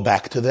let's go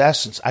back to the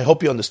essence. I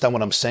hope you understand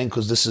what I'm saying,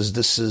 because this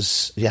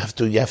is you have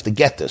to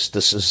get this.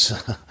 This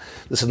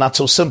is not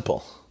so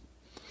simple,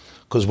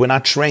 because we're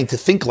not trained to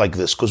think like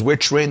this, because we're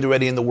trained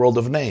already in the world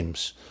of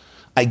names.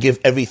 I give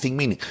everything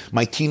meaning.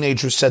 My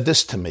teenager said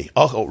this to me.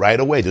 Oh, right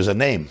away, there's a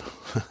name.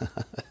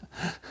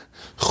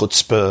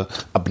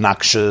 Chutzpah,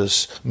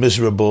 obnoxious,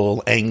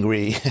 miserable,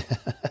 angry.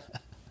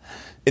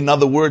 In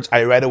other words,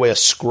 I right away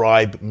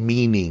ascribe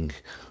meaning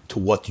to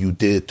what you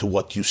did, to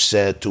what you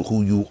said, to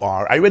who you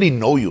are. I already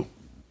know you.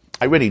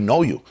 I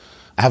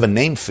have a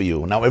name for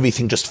you. Now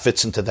everything just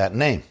fits into that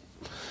name.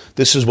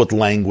 This is what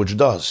language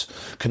does.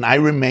 Can I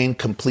remain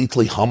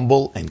completely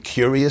humble and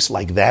curious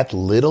like that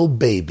little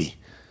baby?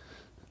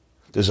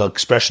 There's an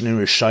expression in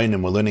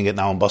Rishonim, we're learning it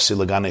now in Basi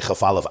Lagane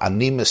Chafalev.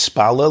 Ani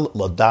mispalel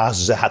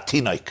lodas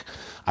zehatinoik.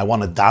 I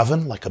want to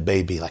daven like a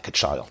baby, like a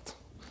child.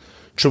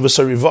 Truvas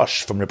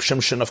Rivosh from Reb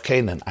Shimshon of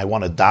Canaan. I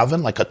want to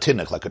daven like a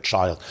tinnik, like a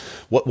child.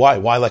 Why?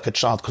 Why like a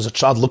child? Because a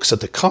child looks at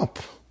the cup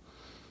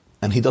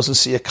and he doesn't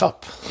see a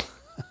cup.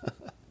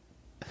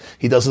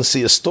 He doesn't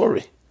see a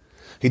story.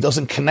 He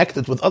doesn't connect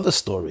it with other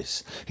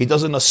stories. He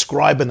doesn't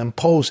ascribe and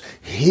impose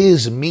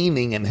his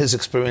meaning and his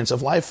experience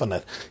of life on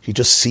it. He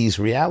just sees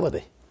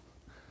reality.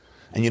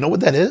 And you know what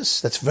that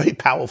is? That's a very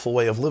powerful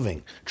way of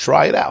living.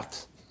 Try it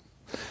out.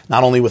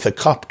 Not only with a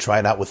cup, try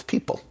it out with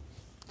people.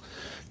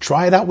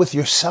 Try it out with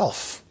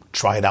yourself.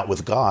 Try it out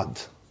with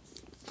God.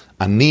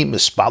 Ani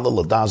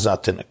mispalel lodas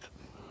zehatinoik.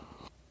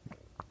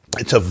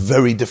 It's a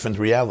very different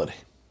reality.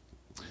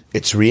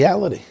 It's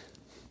reality.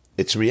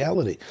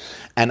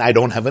 And I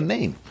don't have a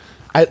name.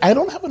 I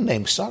don't have a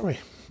name, sorry.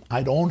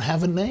 I don't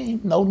have a name,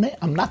 no name.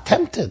 I'm not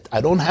tempted.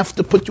 I don't have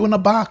to put you in a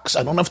box.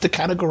 I don't have to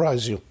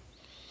categorize you.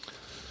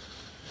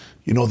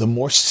 You know, the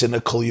more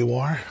cynical you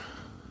are,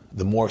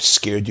 the more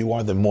scared you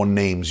are, the more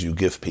names you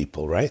give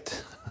people,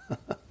 right?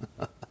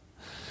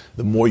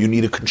 The more you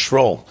need to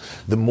control,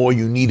 the more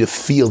you need to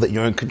feel that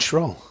you're in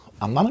control.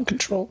 I'm not in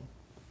control.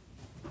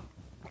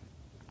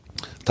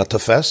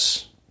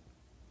 Tatafes,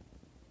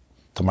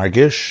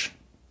 tamargish.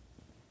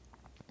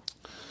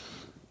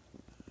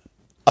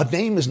 A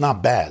name is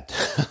not bad.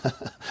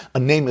 A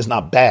name is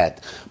not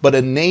bad, but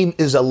a name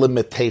is a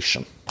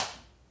limitation.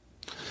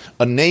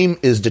 A name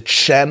is the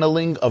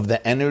channeling of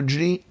the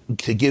energy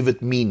to give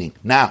it meaning.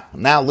 Now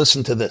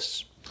listen to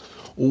this.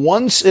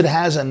 Once it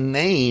has a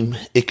name,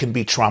 it can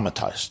be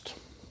traumatized.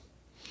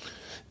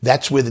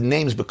 That's where the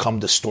names become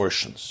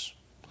distortions.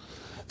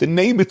 The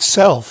name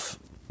itself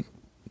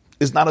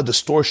is not a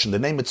distortion. The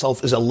name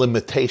itself is a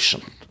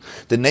limitation.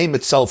 The name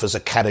itself is a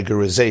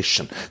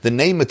categorization. The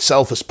name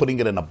itself is putting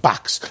it in a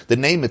box. The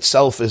name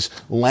itself is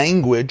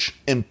language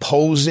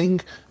imposing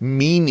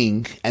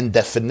meaning and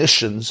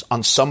definitions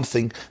on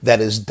something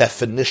that is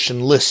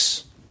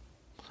definitionless.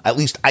 At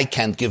least I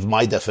can't give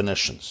my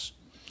definitions.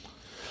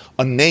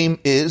 A name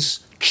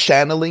is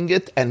channeling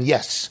it, and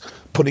yes,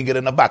 putting it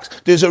in a box.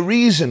 There's a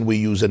reason we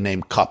use a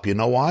name cup. You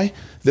know why?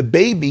 The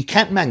baby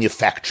can't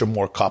manufacture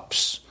more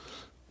cups.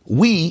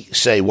 We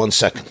say, 1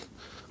 second,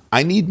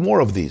 I need more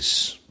of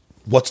these.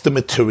 What's the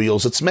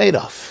materials it's made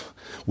of?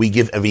 We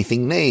give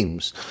everything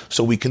names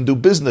so we can do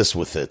business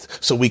with it,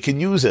 so we can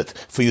use it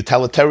for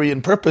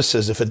utilitarian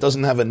purposes. If it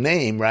doesn't have a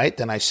name, right,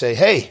 then I say,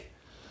 hey,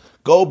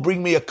 go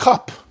bring me a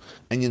cup.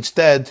 And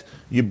instead,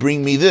 you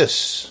bring me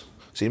this.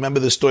 So you remember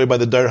the story by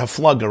the Der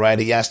Haflaga, right?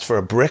 He asked for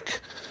a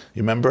brick.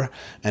 You remember?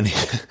 And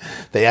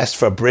they asked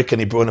for a brick and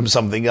he brought him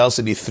something else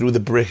and he threw the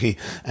brick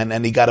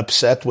and he got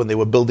upset when they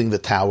were building the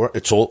tower.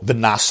 It's all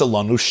v'nasa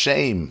lanu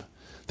shame.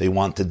 They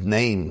wanted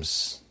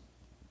names.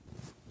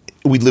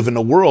 We live in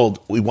a world,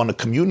 we want to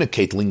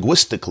communicate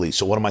linguistically.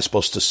 So what am I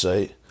supposed to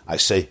say? I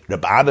say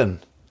Reb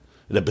Adan,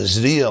 Reb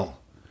Ezriel,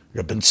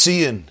 Reb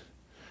Benzion,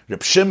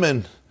 Reb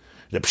Shimon,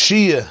 Reb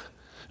Shia,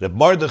 Reb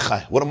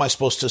Mordechai. What am I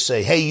supposed to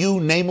say? Hey,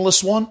 you,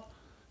 nameless one?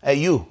 Hey,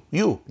 you,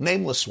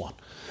 nameless one.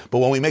 But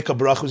when we make a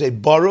bracha, we say,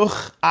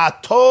 Baruch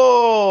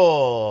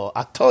Ato,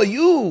 Ato,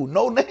 you,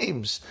 no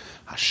names.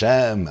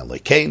 Hashem,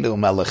 Elokeinu,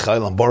 Melech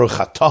Haolam, Baruch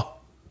Ato.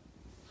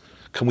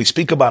 Can we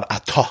speak about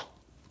Ato?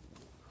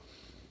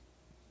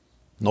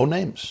 No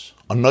names.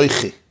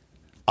 Anoichi,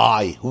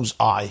 I, who's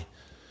I?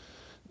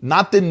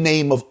 Not the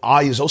name of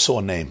I is also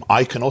a name.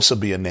 I can also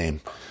be a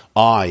name.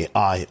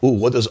 I. Ooh,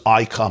 what does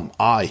I come?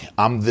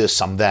 I'm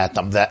this, I'm that.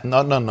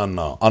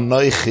 No.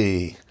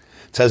 Anoichi.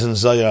 It says in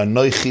Zohar,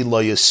 Anoichi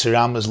lo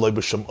yisram lo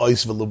b'shem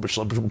ois v'lo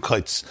b'shem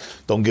kaitz.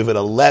 Don't give it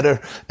a letter,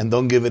 and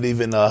don't give it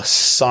even a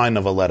sign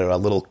of a letter, a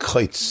little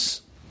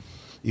kaitz.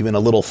 Even a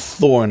little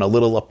thorn, a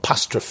little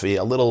apostrophe,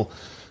 a little,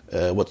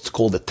 what's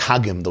called a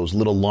tagim, those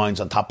little lines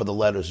on top of the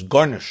letters,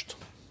 garnished.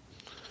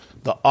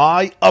 The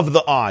I of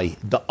the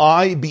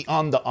I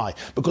beyond the I.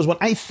 Because when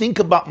I think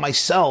about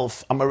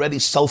myself, I'm already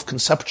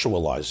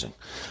self-conceptualizing.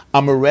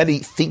 I'm already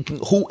thinking,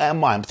 who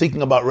am I? I'm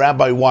thinking about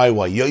Rabbi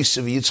YY,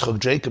 Yosef Yitzchak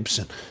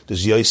Jacobson.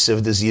 There's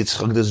Yosef, there's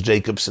Yitzchak, there's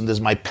Jacobson, there's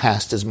my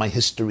past, there's my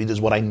history,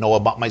 there's what I know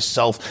about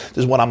myself,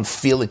 there's what I'm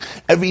feeling.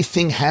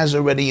 Everything has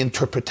already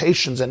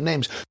interpretations and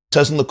names. It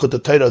says in the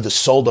Likutei Torah, the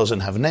soul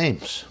doesn't have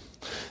names.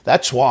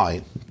 That's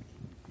why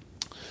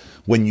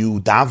when you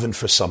daven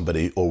for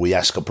somebody, or we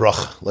ask a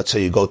bracha, let's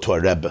say you go to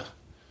a Rebbe.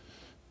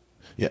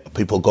 Yeah,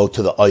 people go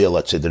to the Oyel,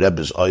 let's say the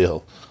Rebbe's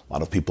Oyel. A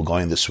lot of people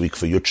going this week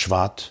for Yud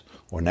Shvat,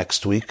 or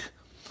next week.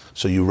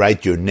 So you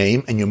write your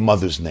name and your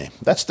mother's name.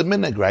 That's the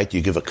minhag, right?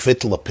 You give a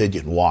kvittel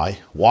opinion. Why?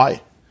 Why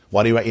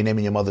do you write your name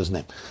and your mother's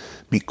name?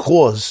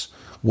 Because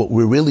what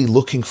we're really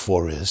looking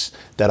for is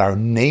that our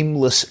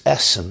nameless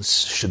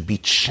essence should be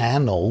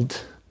channeled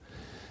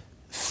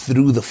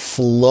through the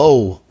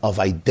flow of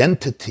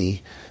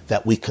identity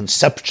that we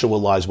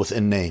conceptualize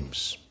within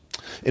names.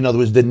 In other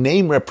words, the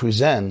name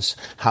represents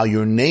how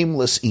your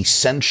nameless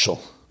essential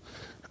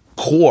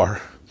core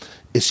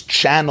is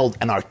channeled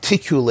and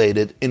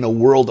articulated in a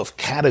world of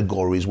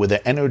categories where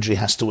the energy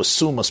has to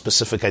assume a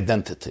specific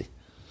identity.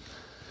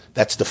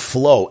 That's the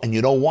flow, and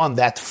you don't want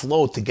that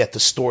flow to get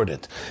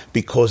distorted,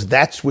 because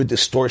that's where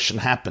distortion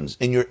happens.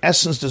 In your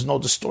essence, there's no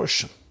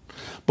distortion.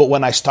 But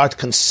when I start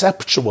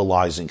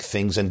conceptualizing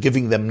things and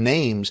giving them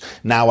names,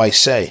 now I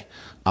say,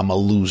 I'm a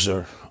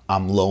loser,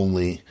 I'm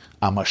lonely,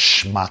 I'm a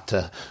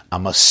shmata,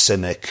 I'm a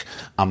cynic,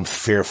 I'm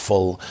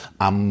fearful,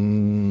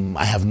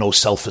 I have no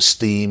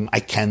self-esteem, I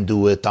can't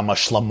do it, I'm a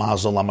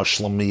shlamazel, I'm a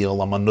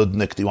shlamiel, I'm a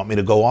nudnik. Do you want me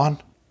to go on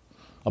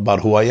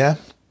about who I am?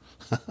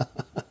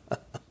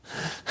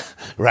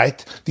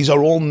 Right? These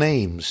are all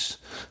names.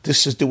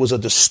 There was a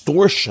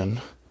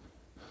distortion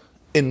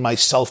in my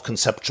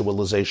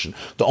self-conceptualization.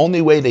 The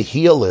only way to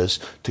heal is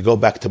to go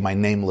back to my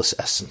nameless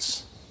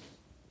essence.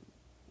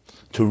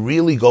 To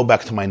really go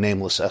back to my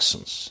nameless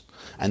essence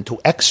and to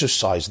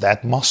exercise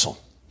that muscle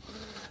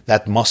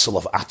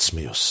of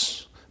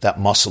atzmius, that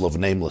muscle of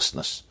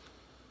namelessness.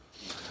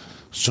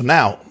 So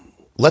now,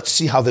 let's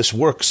see how this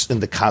works in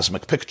the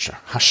cosmic picture.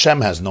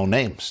 Hashem has no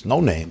names,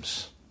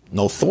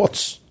 no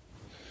thoughts.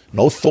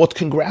 No thought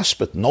can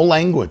grasp it, no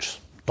language.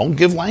 Don't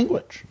give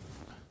language.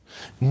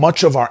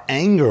 Much of our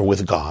anger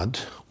with God,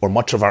 or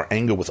much of our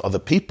anger with other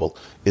people,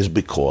 is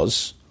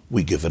because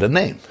we give it a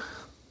name.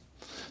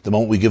 The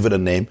moment we give it a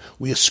name,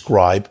 we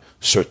ascribe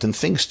certain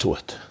things to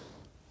it.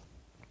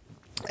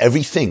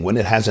 Everything, when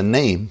it has a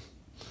name,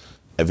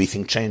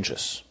 everything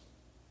changes.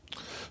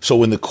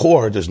 So in the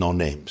core, there's no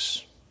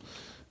names.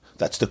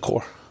 That's the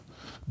core.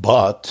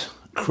 But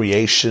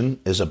creation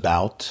is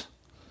about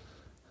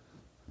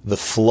the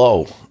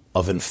flow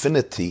of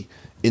infinity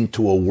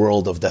into a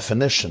world of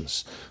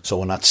definitions.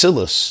 So in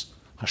Atzilus,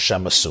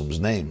 Hashem assumes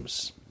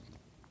names.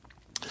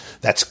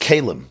 That's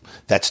Kalim.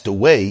 That's the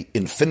way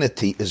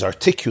infinity is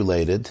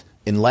articulated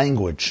in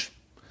language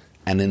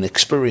and in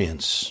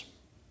experience.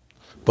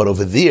 But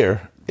over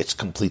there, it's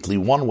completely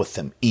one with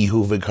him.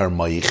 Ihu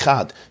v'garma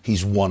yichad.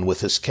 He's one with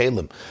his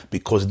Kalim,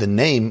 because the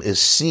name is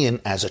seen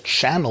as a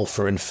channel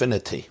for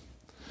infinity.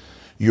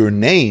 Your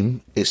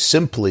name is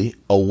simply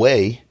a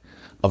way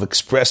of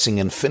expressing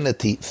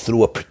infinity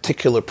through a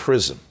particular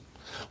prism.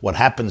 What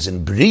happens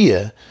in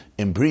Bria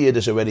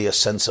there's already a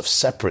sense of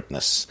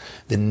separateness.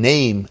 The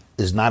name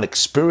is not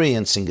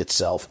experiencing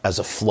itself as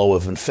a flow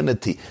of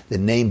infinity. The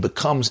name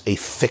becomes a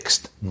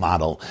fixed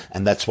model.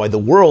 And that's why the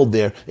world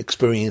there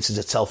experiences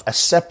itself as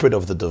separate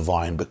of the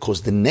divine,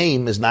 because the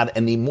name is not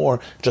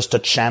anymore just a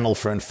channel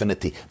for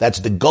infinity. That's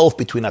the gulf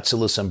between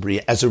Atzilus and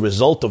Bria. As a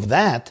result of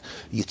that,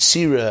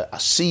 Yitzira,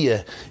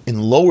 Asiya,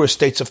 in lower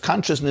states of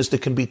consciousness, there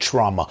can be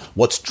trauma.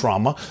 What's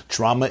trauma?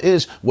 Trauma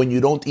is when you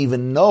don't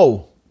even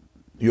know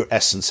your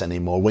essence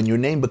anymore, when your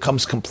name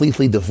becomes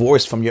completely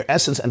divorced from your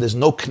essence and there's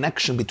no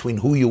connection between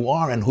who you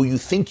are and who you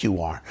think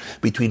you are,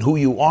 between who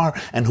you are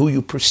and who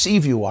you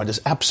perceive you are. There's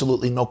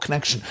absolutely no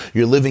connection.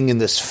 You're living in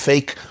this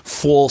fake,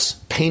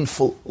 false,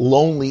 painful,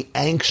 lonely,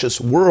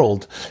 anxious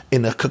world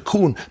in a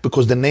cocoon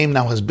because the name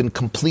now has been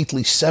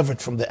completely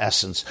severed from the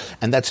essence.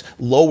 And that's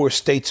lower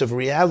states of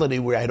reality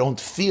where I don't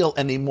feel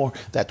anymore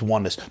that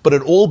oneness. But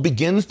it all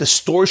begins,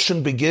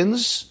 distortion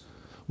begins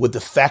with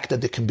the fact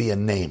that there can be a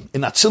name.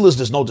 In Atzilus,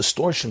 there's no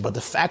distortion, but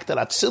the fact that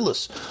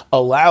Atzilus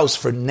allows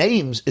for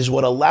names is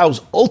what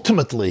allows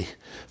ultimately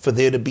for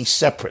there to be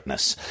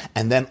separateness,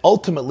 and then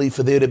ultimately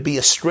for there to be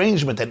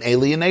estrangement and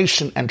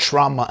alienation and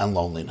trauma and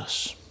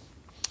loneliness.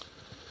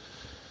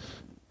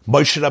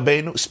 Moshe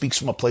Rabbeinu speaks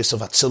from a place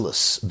of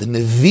Atzilus. The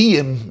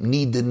Nevi'im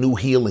need the new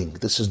healing.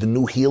 This is the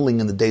new healing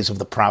in the days of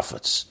the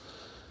prophets.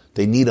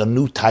 They need a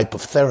new type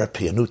of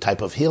therapy, a new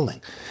type of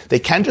healing. They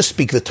can't just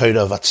speak the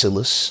Torah of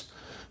Atzilus,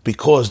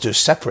 because there's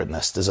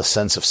separateness, there's a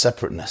sense of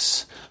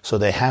separateness. So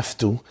they have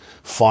to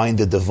find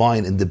the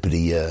divine in the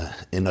Bria,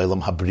 in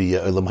Olam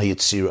HaBriya, Olam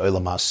HaYetzira,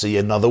 Olam HaAsiya.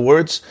 In other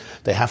words,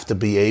 they have to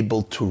be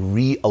able to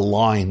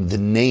realign the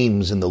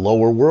names in the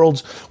lower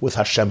worlds with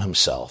Hashem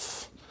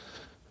himself.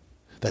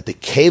 That the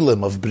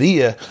Kalim of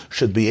Bria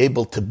should be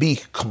able to be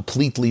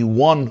completely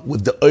one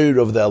with the Oir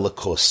of the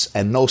Elokus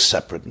and no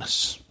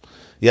separateness.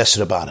 Yes,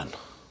 Rabbanan.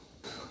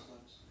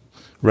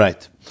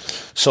 Right.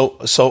 So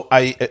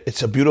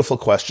it's a beautiful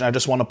question. I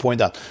just want to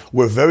point out,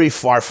 we're very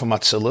far from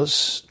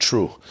Atzilus,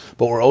 true,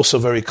 but we're also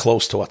very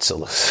close to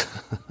Atzilus.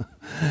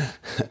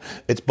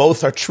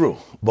 Both are true.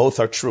 Both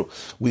are true.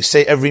 We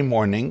say every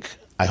morning,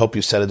 I hope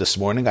you said it this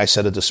morning, I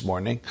said it this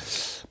morning,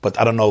 but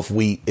I don't know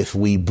if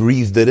we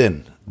breathed it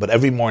in, but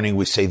every morning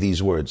we say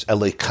these words,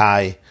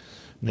 Elekai,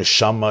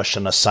 Neshama,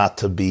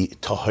 Shanasata bi,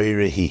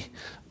 Tahoirehi,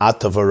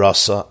 Ata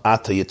Varasa,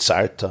 Ata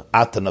Yitzarta,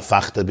 Ata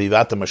Nafachta bi,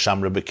 Ata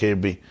Mashamra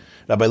Bekirbi.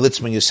 Rabbi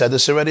Litzman, you said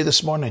this already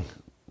this morning.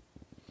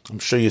 I'm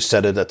sure you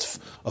said it at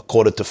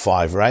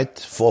 4:45, right?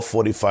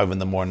 4:45 in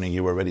the morning,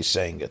 you were already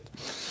saying it.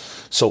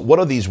 So what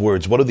are these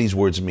words? What do these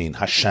words mean?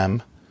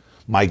 Hashem,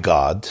 my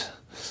God,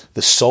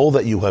 the soul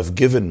that you have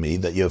given me,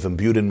 that you have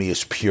imbued in me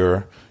is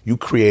pure. You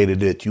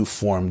created it, you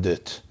formed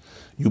it,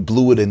 you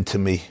blew it into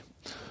me.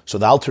 So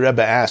the Alter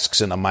Rebbe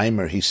asks in a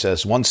Maimer, he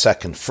says, 1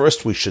 second,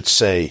 first we should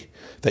say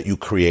that you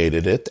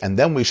created it, and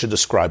then we should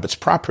describe its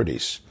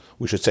properties.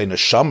 We should say,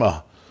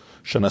 Neshama,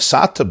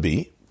 Shanasata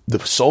bi,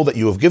 the soul that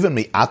you have given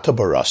me, Ata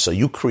Barasa,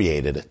 you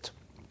created it,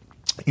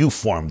 you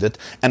formed it,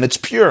 and it's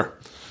pure.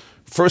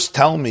 First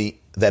tell me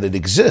that it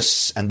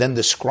exists, and then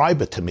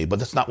describe it to me, but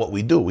that's not what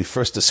we do. We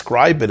first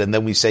describe it, and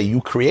then we say,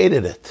 you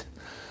created it.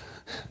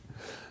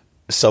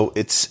 So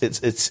it's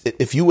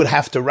if you would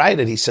have to write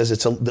it, he says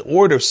the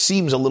order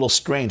seems a little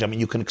strange. I mean,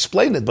 you can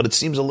explain it, but it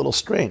seems a little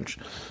strange.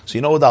 So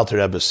you know what Alter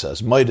Rebbe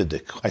says?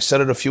 Moededik. I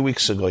said it a few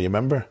weeks ago, you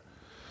remember?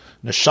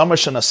 Neshama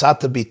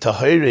Shanasata bi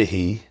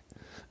Tahoirehi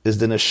is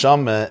the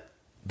neshama,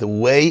 the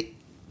way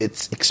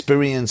it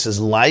experiences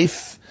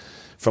life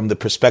from the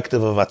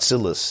perspective of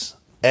Atzilus.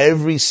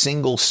 Every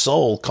single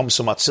soul comes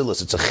from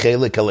Atzilus. It's a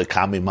chelik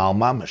elikami mal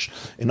mamish.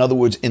 In other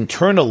words,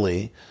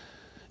 internally,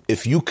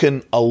 if you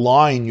can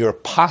align your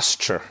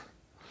posture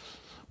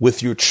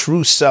with your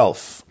true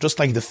self, just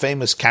like the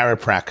famous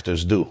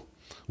chiropractors do.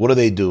 What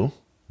do?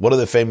 What do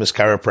the famous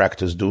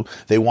chiropractors do?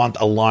 They want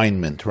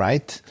alignment,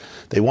 right?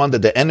 They want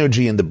that the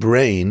energy in the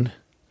brain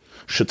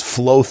should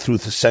flow through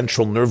the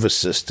central nervous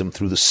system,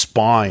 through the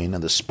spine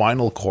and the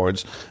spinal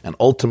cords, and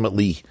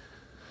ultimately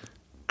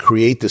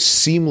create this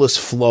seamless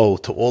flow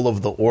to all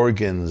of the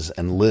organs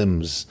and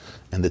limbs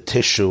and the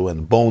tissue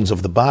and bones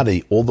of the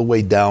body, all the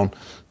way down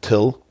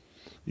till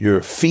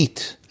your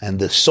feet and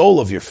the sole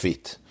of your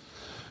feet.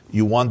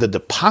 You wanted the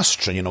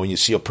posture, when you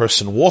see a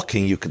person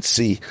walking, you could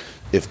see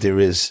if there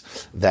is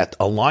that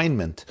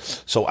alignment.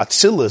 So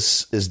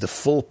Atzilus is the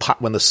full,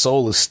 when the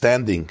soul is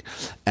standing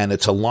and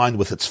it's aligned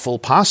with its full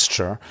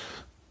posture,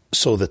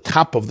 so the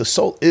top of the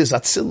soul is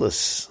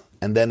Atzilus.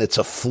 And then it's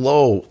a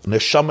flow.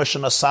 Neshama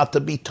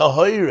Shanasata bi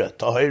Tahoira.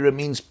 Tahoira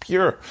means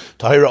pure.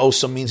 Tahoira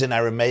also means in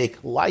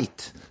Aramaic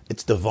light.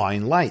 It's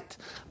divine light.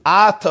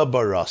 Ata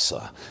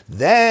Barasa.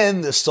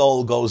 Then the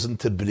soul goes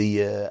into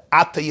Bria.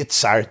 Ata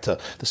Yitzarta.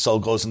 The soul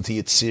goes into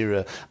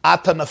Yitzira.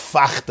 Ata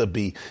Nafachta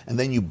bi. And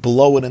then you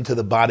blow it into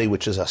the body,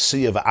 which is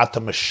Asiya.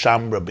 Ata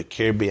Mashamra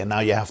Bekirbi. And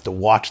now you have to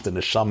watch the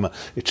Neshama.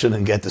 It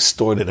shouldn't get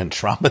distorted and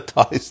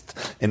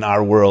traumatized in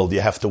our world. You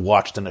have to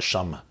watch the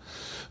Neshama.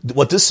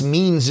 What this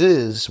means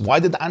is, why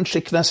did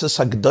Anshe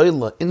Knesset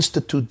HaGdoila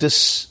institute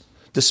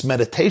this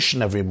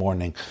meditation every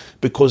morning?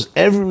 Because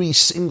every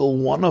single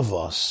one of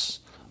us,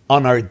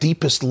 on our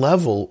deepest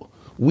level,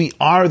 we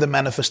are the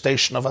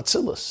manifestation of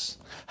Atzilus.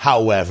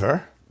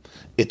 However,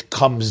 it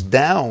comes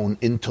down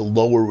into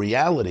lower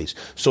realities.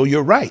 So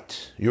you're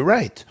right.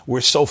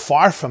 We're so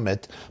far from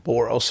it, but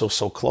we're also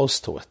so close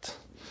to it.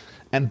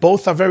 And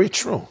both are very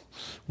true.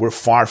 We're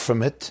far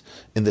from it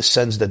in the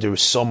sense that there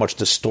is so much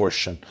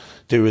distortion.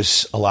 There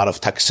is a lot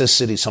of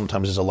toxicity.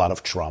 Sometimes there's a lot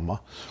of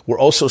trauma. We're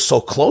also so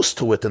close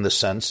to it in the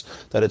sense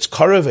that it's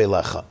karev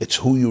elecha. It's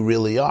who you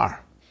really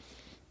are.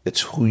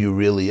 It's who you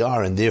really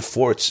are. And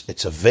therefore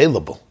it's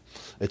available.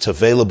 It's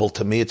available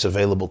to me. It's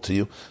available to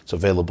you. It's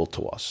available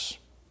to us.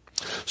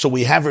 So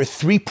we have our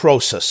three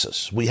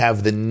processes. We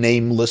have the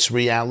nameless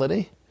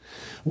reality.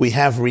 We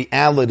have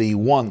reality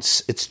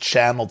once it's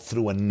channeled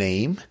through a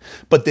name,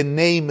 but the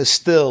name is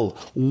still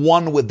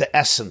one with the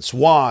essence.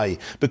 Why?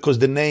 Because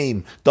the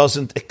name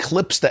doesn't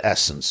eclipse the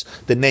essence.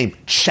 The name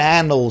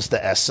channels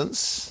the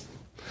essence.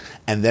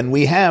 And then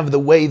we have the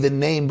way the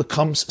name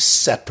becomes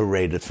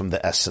separated from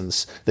the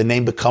essence. The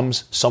name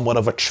becomes somewhat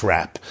of a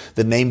trap.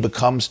 The name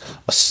becomes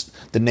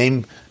the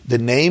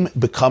name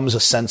becomes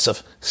a sense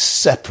of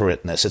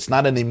separateness. It's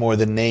not anymore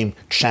the name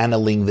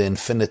channeling the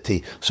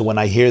infinity. So when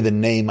I hear the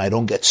name, I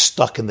don't get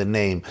stuck in the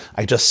name.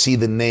 I just see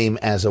the name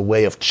as a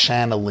way of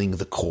channeling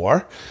the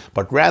core.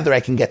 But rather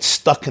I can get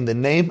stuck in the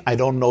name. I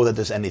don't know that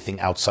there's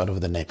anything outside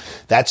of the name.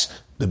 That's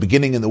the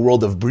beginning in the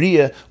world of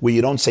Bria, where you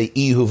don't say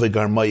Ihu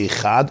v'garma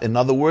yichad. In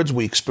other words,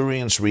 we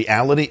experience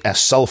reality as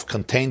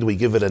self-contained. We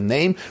give it a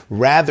name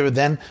rather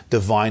than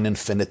divine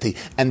infinity.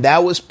 And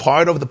that was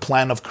part of the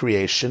plan of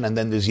creation. And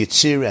then there's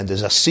Yitzir and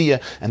there's Asiya.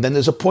 And then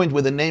there's a point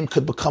where the name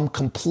could become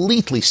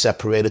completely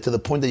separated to the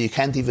point that you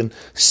can't even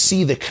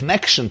see the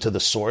connection to the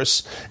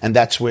source. And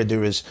that's where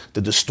there is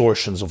the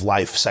distortions of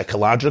life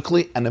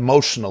psychologically and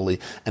emotionally.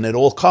 And it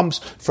all comes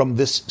from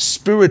this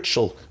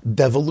spiritual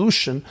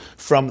devolution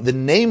from the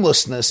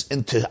namelessness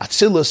into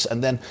Atzilus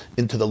and then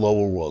into the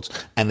lower worlds.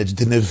 And it's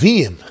the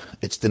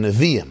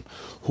Nevi'im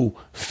who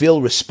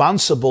feel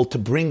responsible to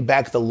bring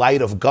back the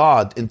light of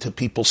God into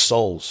people's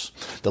souls.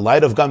 The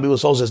light of God in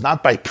people's souls is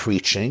not by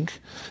preaching,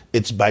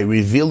 it's by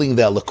revealing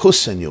the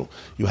Elokus in you.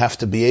 You have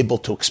to be able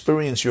to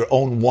experience your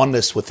own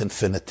oneness with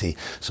infinity.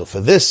 So for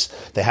this,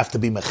 they have to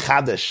be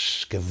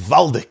mechadesh,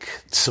 gewaldik,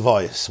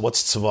 tzvois.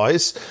 What's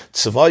tzvois?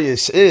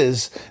 Tzvois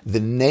is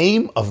the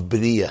name of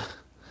Bria.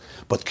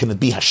 But can it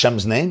be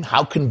Hashem's name?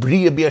 How can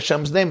Bria be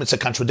Hashem's name? It's a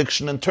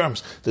contradiction in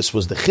terms. This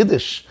was the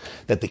Chiddush,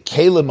 that the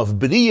Kalim of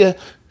Bria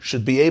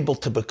should be able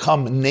to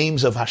become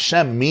names of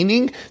Hashem,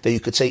 meaning that you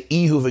could say,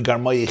 Ihu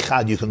v'garma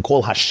yichad, you can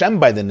call Hashem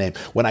by the name.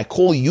 When I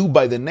call you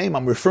by the name,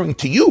 I'm referring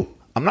to you.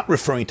 I'm not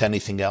referring to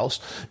anything else.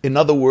 In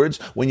other words,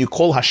 when you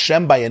call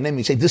Hashem by a name,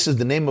 you say, this is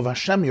the name of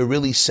Hashem, you're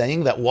really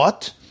saying that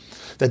what?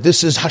 That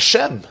this is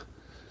Hashem.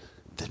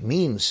 That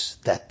means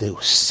that the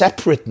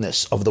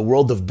separateness of the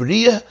world of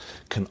Bria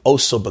can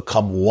also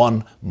become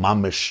one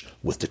mamish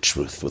with the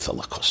truth, with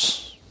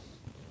Elokus.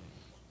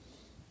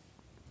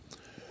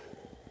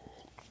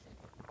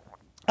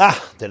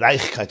 The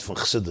Reichkeit von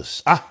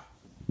Chassidus.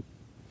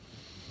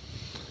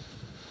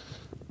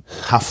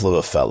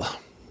 Hafla fella.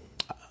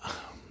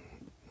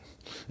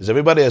 Is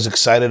everybody as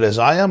excited as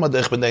I am? Or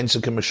ich bin der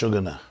einzige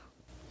Meshugana?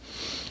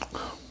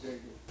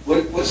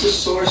 What's the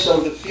source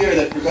of the fear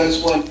that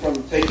prevents one from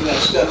taking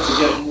that step to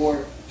get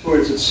more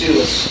towards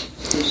Atzilus?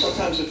 There's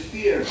sometimes a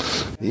fear.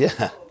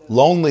 Yeah,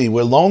 lonely.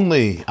 We're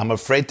lonely. I'm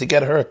afraid to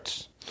get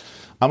hurt.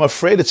 I'm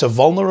afraid it's a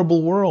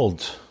vulnerable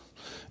world.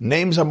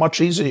 Names are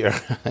much easier.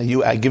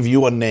 I give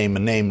you a name,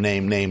 and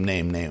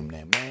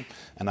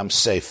I'm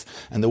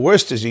safe. And the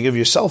worst is you give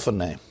yourself a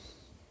name.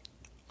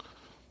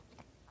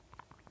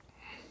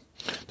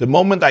 The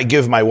moment I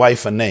give my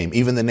wife a name,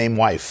 even the name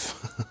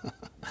wife,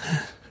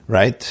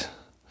 right?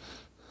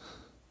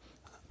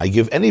 I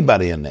give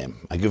anybody a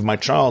name. I give my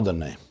child a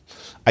name.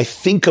 I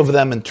think of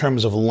them in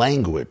terms of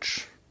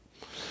language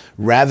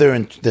rather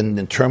than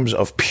in terms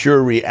of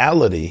pure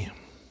reality.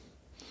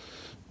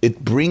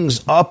 It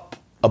brings up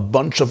a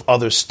bunch of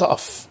other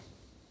stuff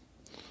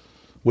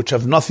which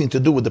have nothing to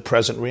do with the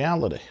present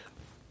reality.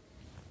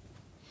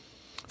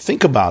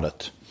 Think about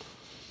it.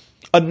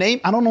 A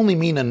name, I don't only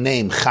mean a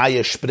name,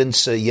 Chaya,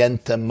 Sprinze,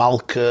 Yente,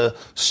 Malka,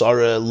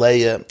 Sarah,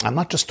 Leah.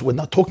 We're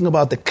not talking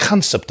about the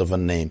concept of a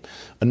name.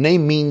 A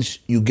name means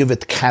you give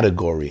it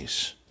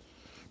categories,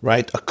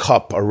 right? A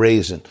cup, a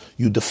raisin.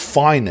 You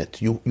define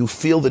it. You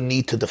feel the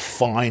need to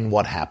define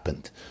what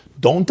happened.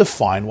 Don't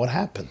define what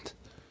happened.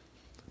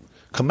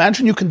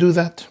 Imagine you can do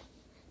that.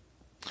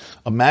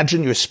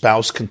 Imagine your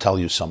spouse can tell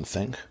you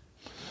something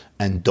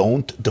and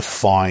don't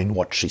define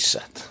what she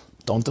said.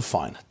 Don't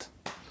define it.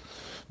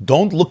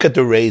 Don't look at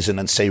the raisin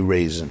and say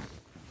raisin.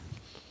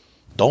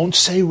 Don't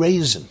say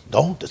raisin.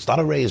 Don't. It's not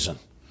a raisin.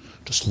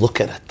 Just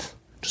look at it.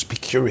 Just be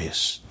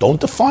curious.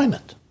 Don't define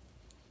it.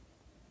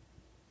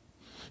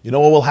 You know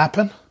what will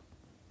happen?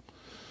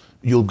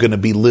 You're going to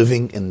be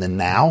living in the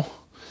now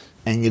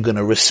and you're going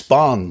to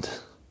respond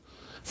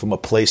from a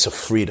place of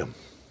freedom.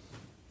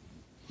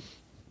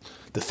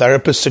 The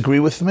therapists agree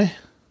with me,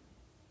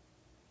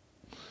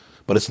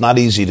 but it's not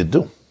easy to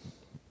do.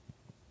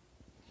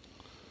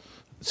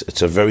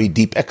 It's a very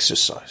deep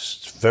exercise.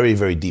 It's very,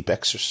 very deep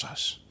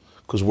exercise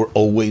because we're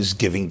always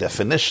giving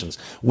definitions.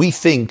 We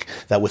think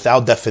that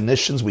without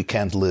definitions, we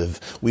can't live.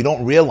 We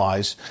don't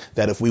realize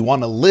that if we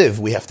want to live,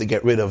 we have to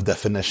get rid of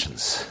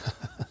definitions.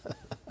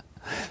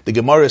 The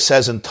Gemara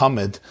says in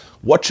Talmud,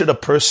 what should a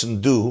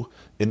person do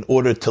in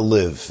order to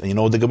live? And you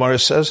know what the Gemara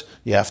says?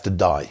 You have to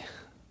die.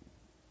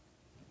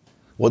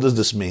 What does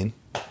this mean?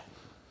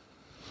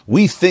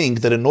 We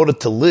think that in order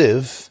to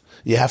live,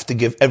 you have to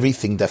give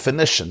everything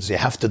definitions. You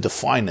have to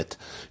define it.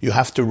 You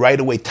have to right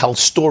away tell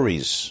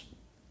stories.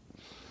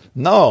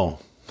 No.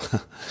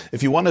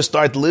 If you want to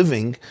start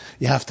living,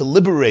 you have to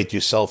liberate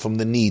yourself from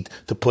the need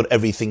to put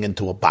everything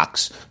into a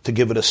box, to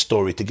give it a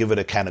story, to give it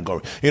a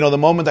category. You know, the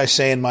moment I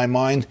say in my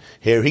mind,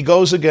 here he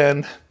goes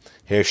again,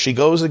 here she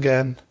goes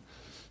again,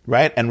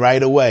 right? And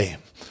right away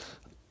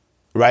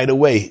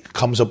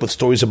comes up with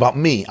stories about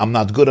me. I'm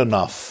not good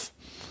enough.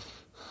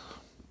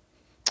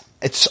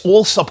 It's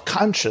all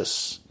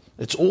subconscious.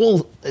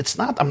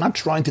 I'm not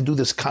trying to do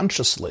this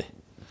consciously,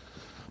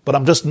 but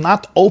I'm just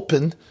not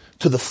open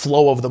to the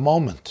flow of the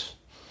moment.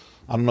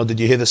 I don't know, did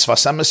you hear the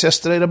Sfas Emes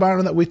yesterday, the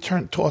Baron, that we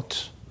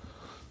taught?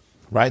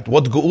 Right?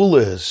 What Geula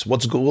is?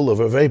 What's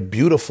Geula? Very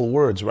beautiful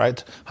words,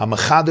 right?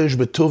 Hamachadesh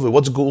betuve.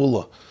 What's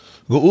Geula?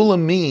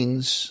 Geula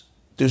means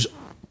there's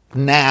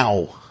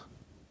now.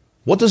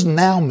 What does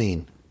now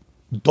mean?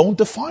 Don't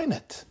define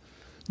it.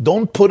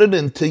 Don't put it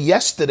into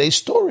yesterday's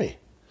story.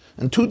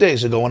 And 2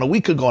 days ago, and a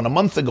week ago, and a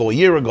month ago, a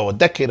year ago, a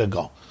decade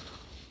ago.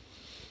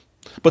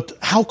 But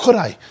how could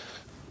I?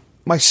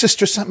 My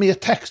sister sent me a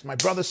text. My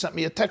brother sent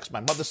me a text. My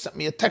mother sent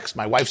me a text.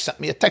 My wife sent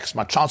me a text.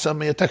 My child sent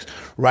me a text.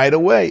 Right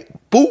away,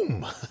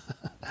 boom.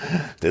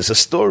 There's a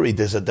story.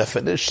 There's a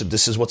definition.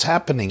 This is what's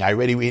happening. I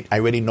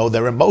already know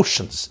their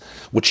emotions,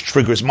 which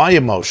triggers my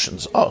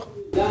emotions. Oh.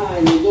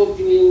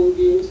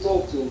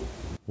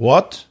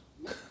 What?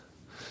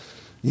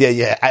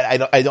 Yeah.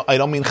 I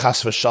don't mean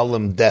chas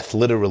v'shalom, death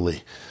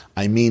literally.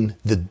 I mean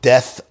the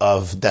death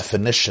of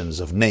definitions,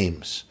 of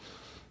names.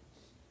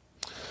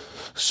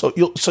 So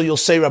you'll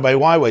say, Rabbi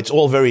Weiwei, it's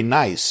all very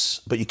nice,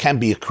 but you can't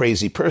be a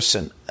crazy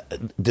person.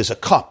 There's a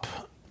cup.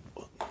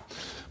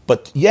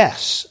 But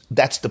yes,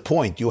 that's the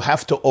point. You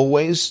have to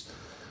always...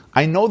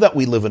 I know that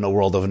we live in a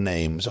world of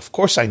names. Of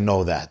course I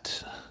know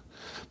that.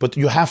 But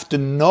you have to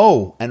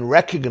know and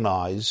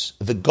recognize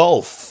the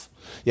gulf.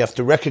 You have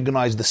to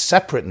recognize the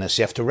separateness.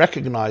 You have to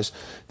recognize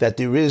that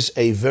there is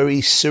a very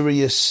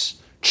serious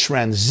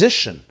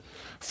transition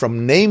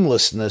from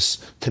namelessness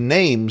to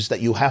names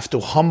that you have to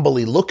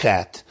humbly look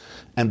at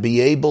and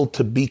be able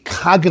to be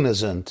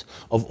cognizant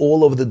of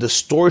all of the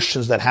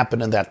distortions that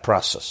happen in that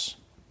process.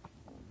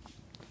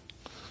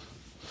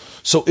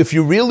 So if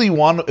you really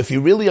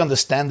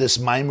understand this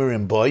Maimer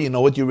in Boy, you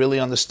know what you really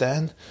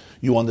understand?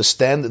 You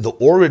understand the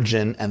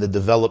origin and the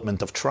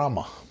development of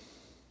trauma.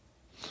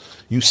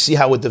 You see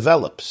how it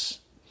develops.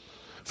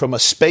 From a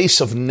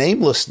space of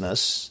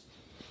namelessness,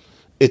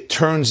 it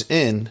turns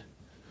in,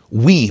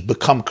 we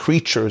become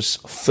creatures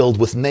filled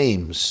with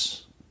names.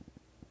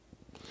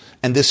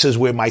 And this is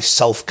where my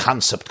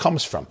self-concept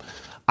comes from.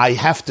 I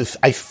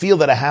feel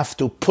that I have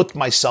to put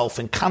myself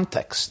in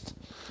context.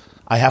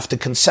 I have to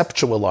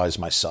conceptualize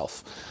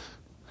myself.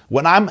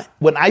 When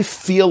I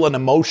feel an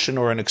emotion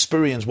or an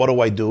experience, what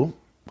do?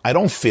 I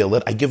don't feel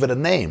it, I give it a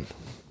name.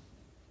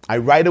 I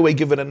right away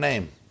give it a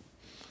name.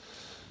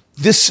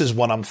 This is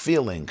what I'm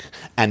feeling.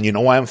 And you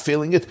know why I'm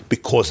feeling it?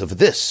 Because of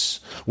this.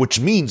 Which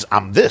means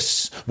I'm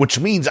this. Which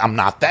means I'm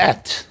not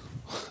that.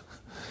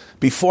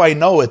 Before I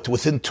know it,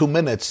 within 2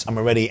 minutes, I'm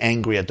already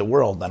angry at the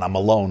world and I'm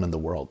alone in the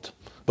world.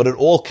 But it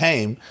all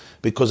came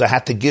because I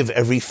had to give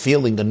every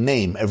feeling a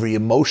name, every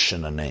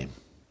emotion a name.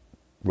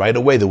 Right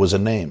away, there was a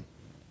name.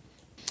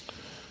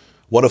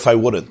 What if I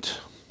wouldn't?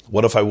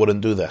 What if I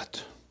wouldn't do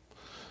that?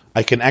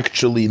 I can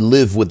actually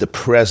live with the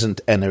present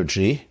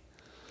energy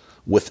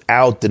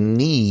without the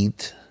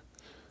need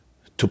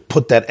to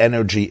put that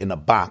energy in a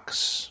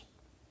box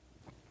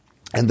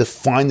and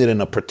define it in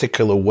a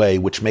particular way,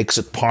 which makes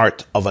it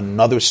part of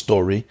another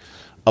story,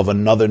 of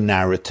another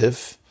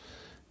narrative,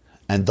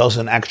 and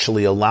doesn't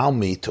actually allow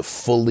me to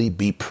fully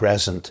be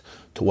present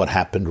to what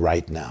happened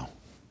right now.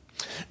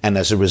 And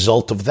as a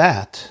result of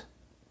that,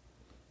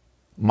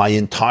 my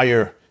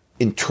entire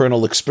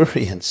internal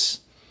experience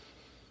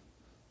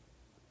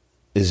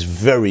is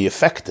very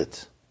affected,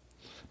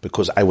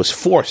 because I was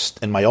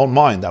forced, in my own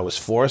mind,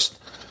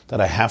 that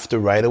I have to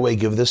right away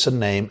give this a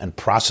name and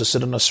process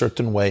it in a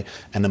certain way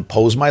and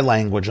impose my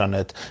language on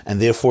it,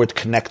 and therefore it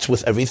connects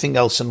with everything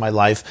else in my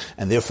life,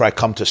 and therefore I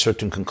come to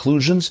certain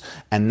conclusions,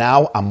 and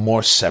now I'm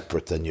more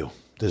separate than you.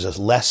 There's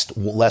a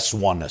less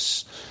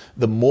oneness.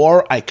 The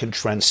more I can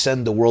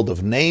transcend the world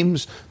of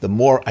names, the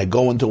more I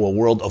go into a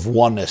world of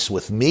oneness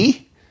with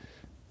me,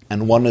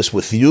 and oneness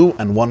with you,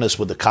 and oneness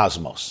with the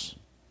cosmos.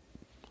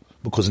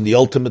 Because in the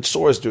ultimate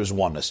source, there's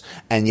oneness.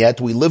 And yet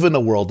we live in a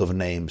world of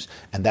names.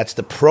 And that's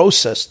the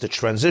process, the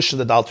transition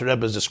that Alter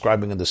Rebbe is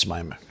describing in this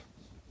Maimer.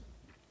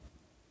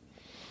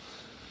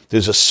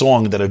 There's a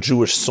song that a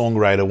Jewish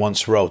songwriter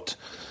once wrote.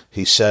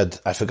 He said,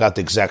 I forgot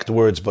the exact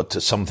words, but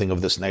to something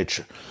of this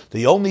nature.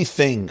 The only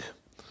thing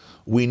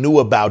we knew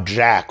about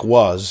Jack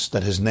was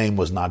that his name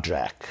was not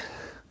Jack.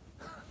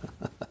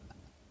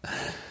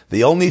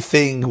 The only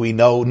thing we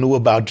knew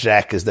about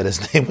Jack is that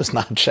his name was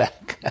not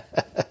Jack.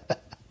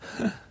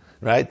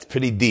 Right?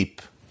 Pretty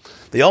deep.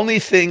 The only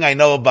thing I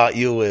know about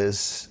you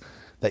is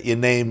that your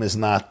name is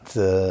not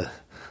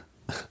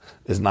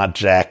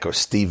Jack or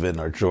Stephen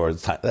or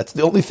George. That's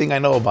the only thing I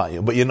know about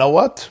you. But you know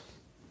what?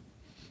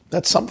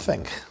 That's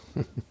something.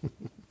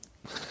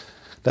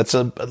 That's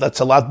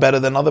a lot better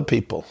than other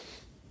people.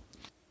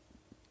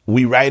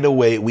 We right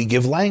away, we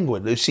give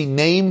language. You see,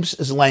 names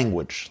is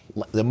language.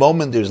 The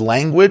moment there's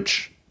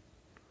language,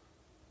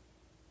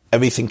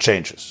 everything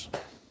changes.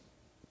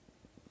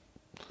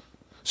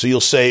 So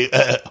you'll say,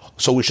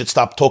 so we should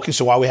stop talking,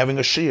 so why are we having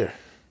a shiur?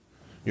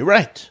 You're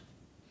right.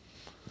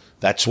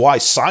 That's why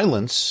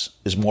silence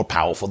is more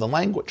powerful than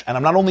language. And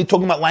I'm not only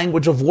talking about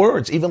language of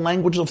words, even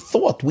language of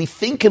thought. We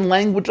think in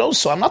language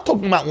also. I'm not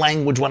talking about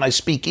language when I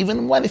speak,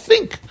 even when I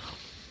think.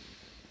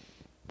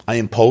 I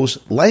impose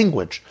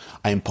language.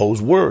 I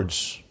impose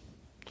words.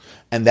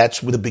 And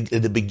that's where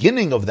the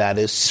beginning of that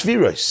is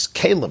spheros,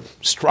 kalim,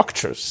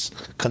 structures,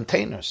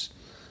 containers.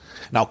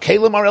 Now,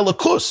 kalim are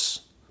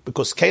elikus,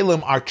 because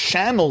kalim are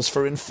channels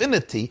for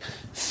infinity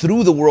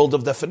through the world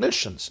of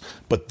definitions.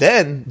 But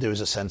then there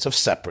is a sense of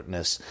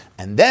separateness,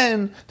 and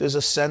then there's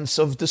a sense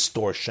of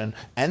distortion,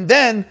 and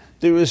then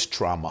there is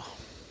trauma.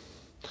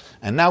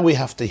 And now we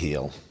have to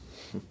heal.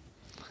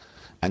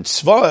 And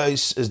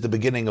tzva'is is the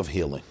beginning of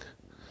healing.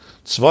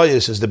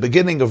 Tzva'is is the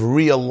beginning of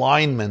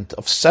realignment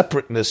of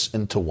separateness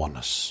into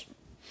oneness.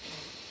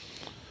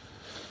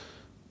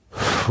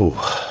 Whew.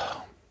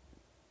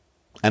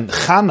 And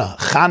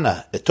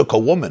Chana, it took a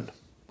woman,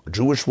 a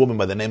Jewish woman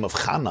by the name of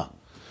Chana,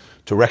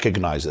 to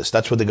recognize this.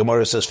 That's what the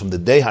Gemara says, from the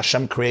day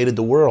Hashem created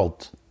the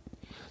world,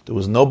 there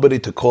was nobody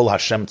to call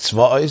Hashem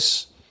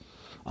tzva'is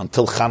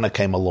until Chana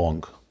came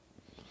along.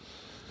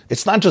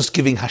 It's not just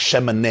giving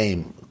Hashem a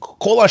name.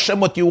 Call Hashem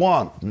what you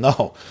want.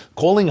 No.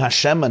 Calling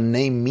Hashem a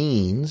name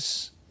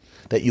means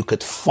that you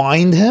could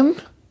find Him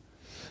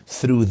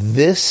through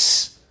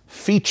this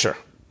feature.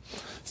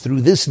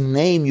 Through this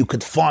name you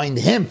could find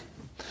Him.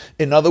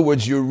 In other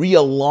words, you're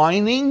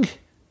realigning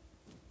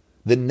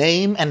the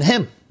name and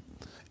Him.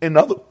 In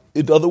other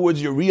words,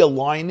 you're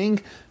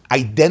realigning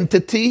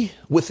identity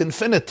with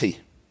infinity.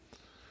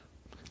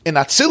 In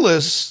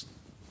Atzilus,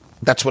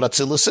 that's what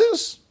Atzilus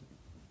is.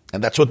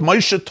 And that's what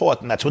Moshe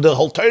taught, and that's what the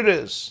whole Torah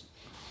is.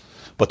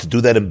 But to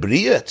do that in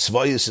Bria,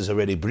 Tzva'is is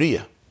already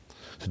Bria.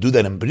 To do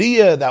that in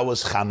Bria, that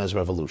was Chana's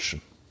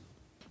revolution.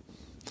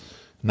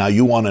 Now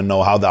you want to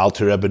know how the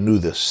Alter Rebbe knew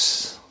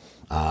this.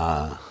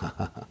 What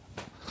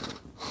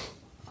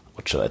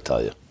should I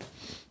tell you?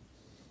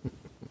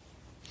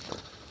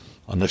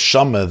 A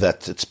neshama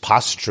that its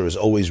posture is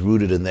always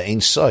rooted in the Ein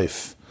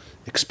Sof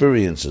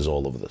experiences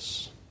all of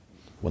this.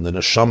 When the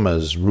neshama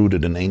is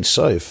rooted in Ein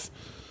Sof,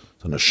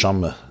 the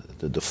neshama,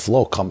 the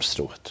flow comes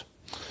through it.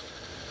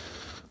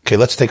 Okay,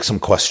 let's take some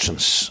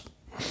questions.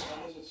 How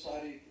does a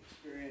tzaddik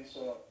experience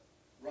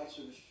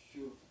Ratzav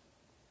Shuv?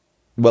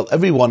 Well,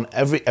 every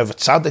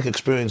tzaddik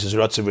experiences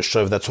Ratzav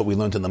Shuv. That's what we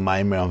learned in the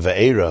Maimer on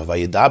Ve'era,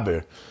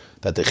 Vayidaber,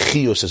 that the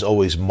chiyus is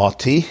always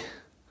mati,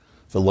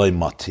 v'loy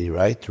mati,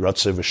 right?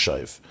 Ratzav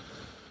Shuv.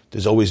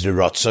 There's always the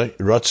Ratzah.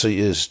 Ratzah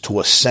is to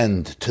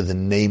ascend to the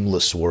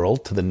nameless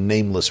world, to the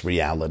nameless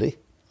reality.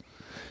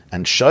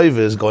 And Shuv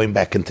is going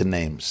back into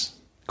names,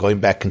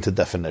 going back into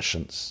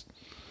definitions,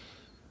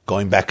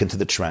 going back into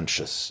the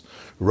trenches.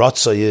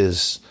 Ratzah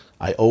is,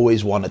 I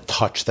always want to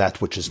touch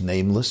that which is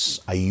nameless.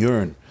 I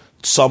yearn.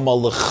 Tzama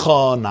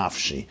lecha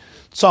nafshi.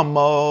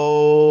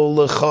 Tzama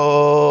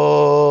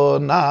lecha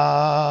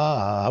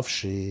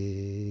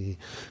nafshi.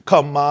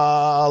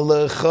 Kama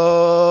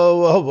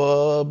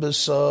lecha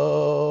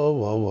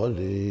b'sawali.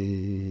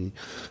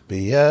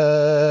 B'yeretziya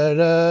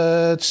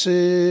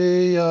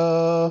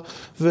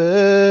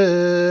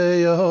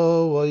v'yoyef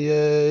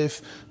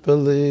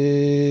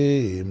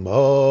b'lim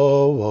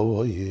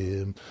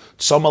oyoyim.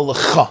 Tzama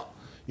lecha.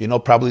 You know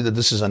probably that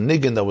this is a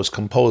niggin that was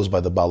composed by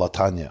the Baal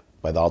HaTanya,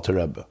 by the Alter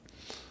Rebbe.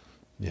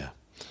 Yeah.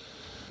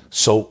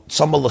 So,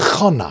 tzama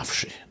lecha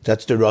nafshi.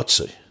 That's the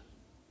Ratzah.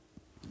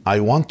 I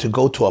want to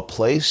go to a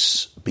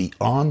place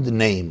beyond the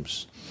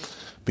names,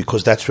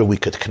 because that's where we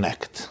could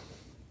connect.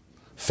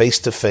 Face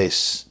to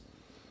face.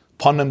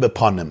 Panim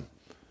bepanim.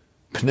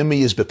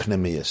 Pnimiyas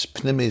bepnimiyas.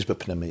 Pnimiyas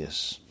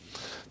bepnimiyas.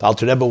 The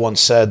Alter Rebbe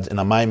once said in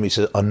a Maimon, he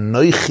said,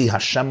 Anoichi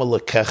Hashem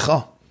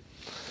Elokecha.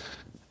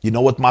 You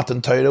know what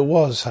Matan Torah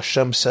was?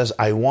 Hashem says,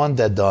 I want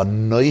that the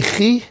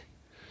Anoichi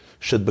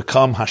should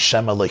become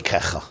Hashem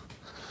Elokecha.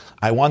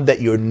 I want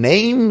that your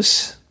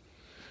names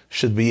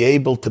should be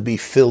able to be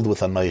filled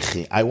with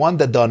Anoichi. I want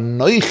that the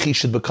Anoichi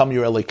should become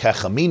your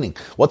Elokecha. Meaning,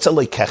 what's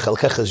Elokecha?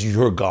 Elokecha is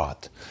your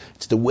God.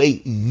 It's the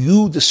way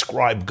you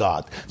describe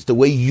God. It's the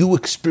way you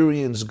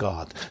experience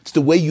God. It's the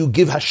way you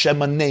give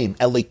Hashem a name.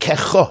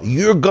 Elokecha,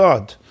 your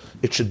God.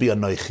 It should be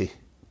Anoichi.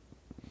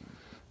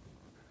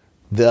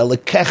 The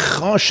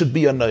Lekecha should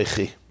be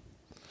Anoichi.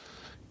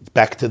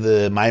 Back to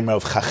the Maimer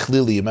of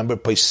Chachlili. Remember,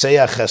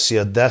 Poiseach es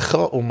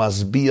yadecha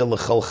umasbiya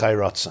l'chol chai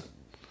ratzon.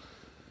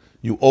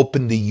 You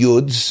open the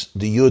yuds.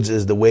 The yuds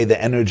is the way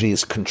the energy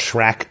is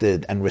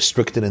contracted and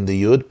restricted in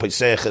the yud.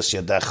 Poiseach es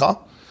yadecha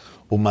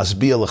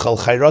umasbiya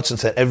l'chol chai ratzon.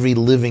 So that every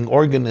living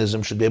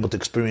organism should be able to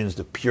experience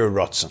the pure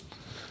ratzon,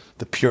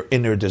 the pure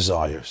inner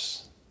desires.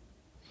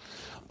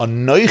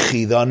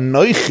 Anoichi, the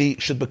Anoichi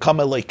should become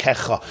a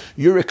leikecha.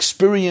 Your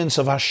experience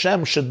of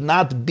Hashem should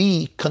not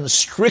be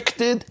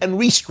constricted and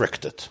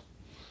restricted.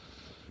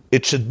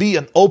 It should be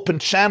an open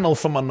channel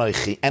from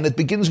Anoichi, and it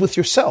begins with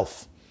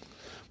yourself.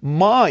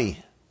 My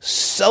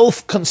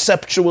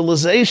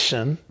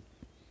self-conceptualization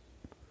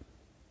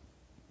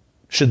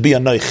should be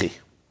Anoichi.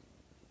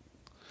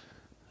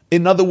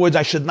 In other words,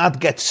 I should not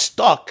get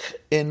stuck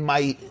in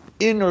my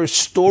inner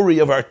story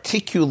of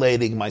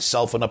articulating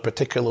myself in a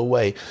particular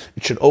way.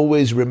 It should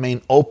always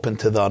remain open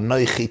to the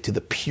Anoichi, to the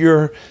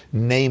pure,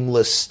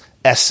 nameless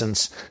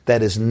essence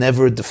that is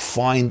never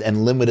defined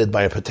and limited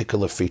by a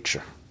particular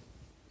feature.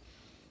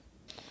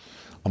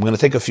 I'm going to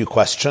take a few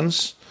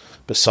questions,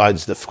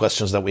 besides the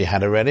questions that we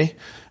had already.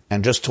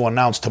 And just to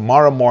announce,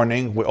 tomorrow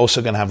morning, we're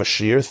also going to have a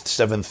shiur,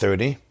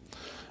 7:30,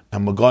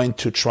 and we're going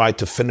to try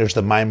to finish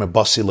the Maimer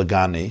Basi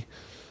Lagani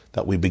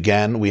that we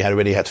began. We had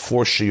already had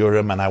 4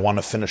 shiurim, and I want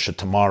to finish it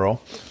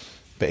tomorrow,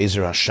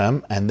 Be'ezer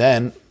Hashem. And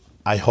then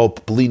I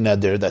hope, Bli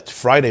Neder, that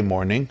Friday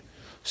morning,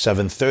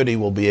 7:30,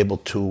 we'll be able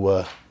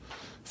to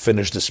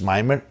finish this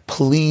Maimer.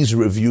 Please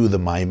review the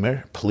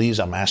Maimer. Please,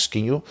 I'm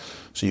asking you,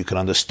 so you can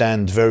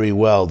understand very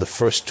well the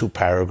first 2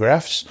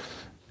 paragraphs.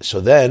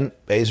 So then,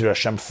 Be'ezer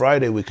Hashem,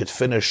 Friday, we could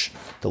finish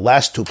the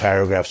last 2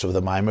 paragraphs of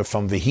the Maimer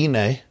from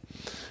Vihine,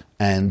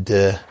 and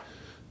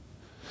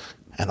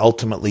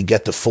ultimately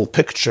get the full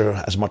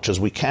picture as much as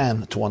we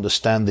can to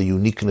understand the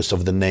uniqueness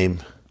of the name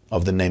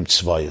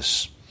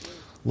Tzvayis.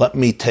 Let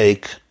me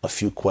take a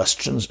few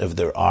questions if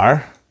there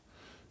are.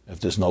 If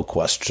there's no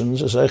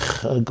questions, is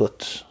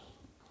good.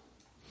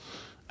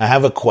 I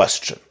have a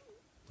question.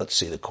 Let's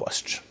see the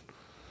question.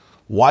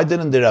 Why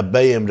didn't the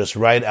Rabbeim just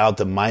write out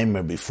the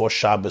Maimer before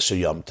Shabbos or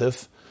Yom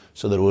Tov,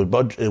 so that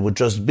it would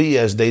just be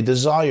as they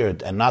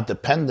desired and not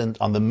dependent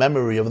on the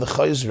memory of the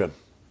Chayzrim?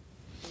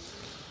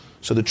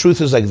 So the truth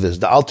is like this: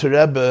 the Alter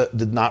Rebbe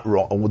did not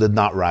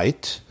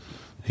write.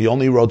 He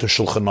only wrote the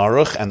Shulchan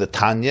Aruch and the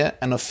Tanya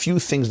and a few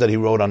things that he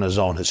wrote on his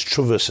own, his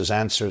Truvas, his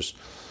answers.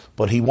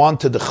 But he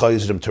wanted the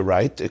Chayzrim to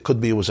write. It could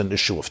be it was an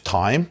issue of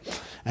time,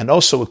 and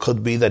also it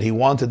could be that he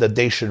wanted that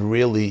they should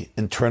really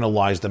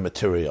internalize the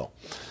material.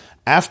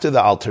 After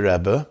the Alter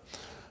Rebbe,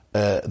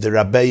 the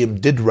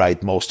Rabbeim did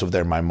write most of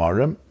their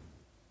Maimarim,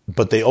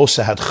 but they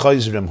also had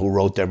Chayzrim who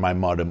wrote their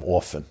Maimarim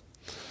often.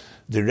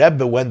 The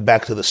Rebbe went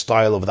back to the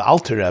style of the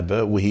Alter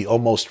Rebbe, where he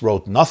almost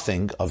wrote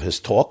nothing of his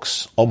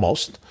talks,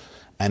 almost,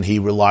 and he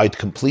relied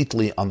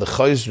completely on the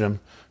Chayzrim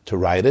to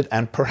write it,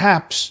 and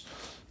perhaps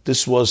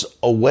this was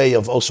a way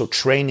of also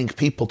training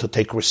people to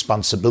take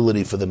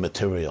responsibility for the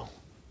material.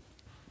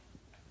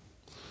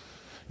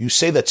 You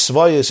say that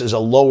Tzvayis is a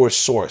lower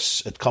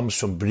source. It comes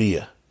from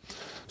Bria.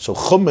 So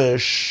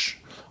Chumash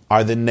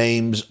are the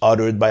names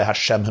uttered by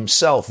Hashem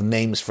himself,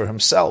 names for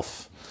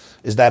himself.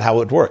 Is that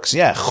how it works?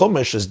 Yeah,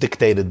 Chumash is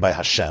dictated by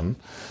Hashem,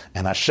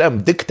 and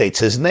Hashem dictates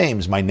his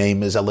names. My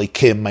name is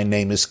Elikim, my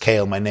name is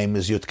Kael, my name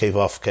is Yudke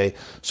Vavke.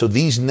 So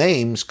these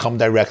names come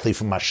directly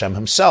from Hashem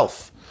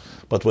himself.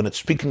 But when it's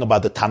speaking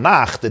about the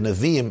Tanakh, the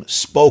Nevi'im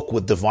spoke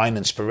with divine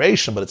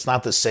inspiration, but it's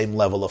not the same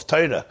level of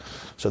Torah.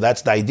 So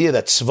that's the idea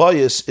that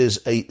Tzvayis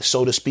is a,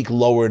 so to speak,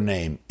 lower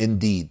name,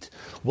 indeed.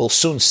 We'll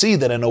soon see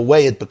that in a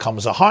way it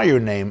becomes a higher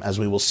name, as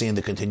we will see in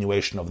the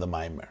continuation of the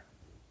Maimer.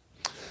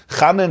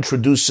 Chana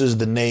introduces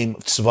the name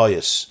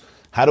Tzvayis.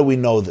 How do we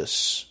know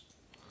this?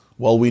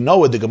 Well, we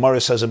know it. The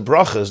Gemara says in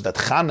Brachas that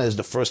Chana is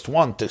the first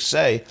one to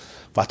say,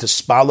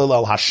 "Vatispalel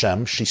al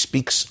Hashem." She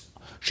speaks,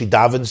 she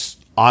davens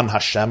on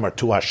Hashem or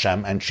to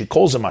Hashem, and she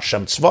calls him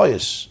Hashem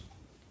Tzvayis.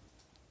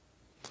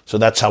 So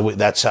that's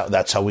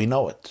how we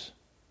know it.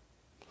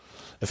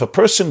 If a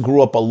person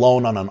grew up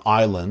alone on an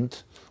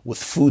island with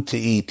food to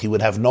eat, he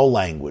would have no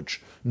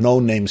language, no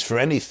names for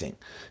anything.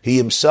 He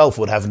himself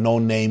would have no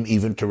name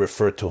even to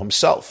refer to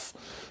himself.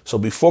 So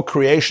before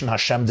creation,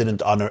 Hashem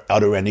didn't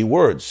utter any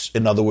words.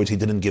 In other words, he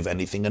didn't give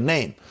anything a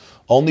name.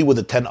 Only with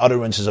the 10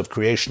 utterances of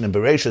creation and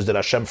Bereshis did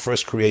Hashem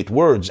first create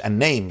words and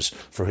names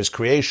for his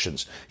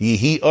creations.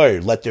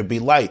 Yihi let there be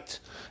light.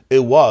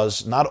 It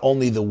was not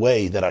only the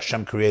way that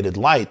Hashem created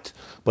light,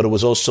 but it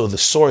was also the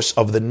source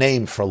of the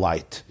name for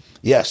light.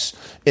 Yes,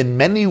 in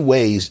many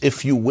ways,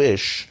 if you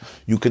wish,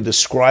 you can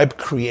describe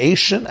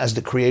creation as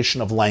the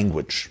creation of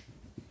language.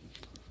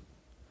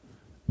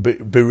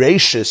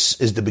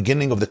 Bereshis is the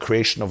beginning of the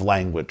creation of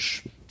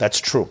language. That's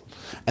true.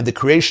 And the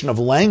creation of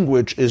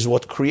language is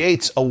what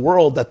creates a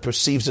world that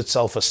perceives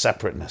itself as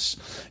separateness.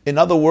 In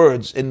other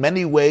words, in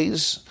many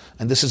ways,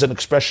 and this is an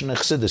expression in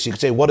Chassidus, you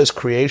could say, what is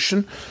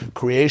creation?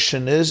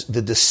 Creation is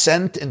the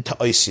descent into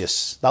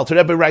Oisius. The Alter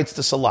Rebbe writes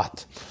this a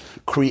lot.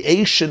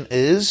 Creation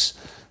is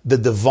the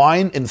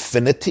divine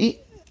infinity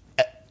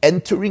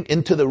entering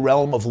into the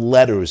realm of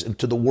letters,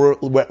 into the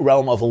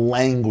realm of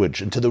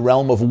language, into the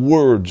realm of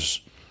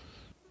words,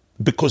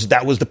 because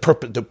that was the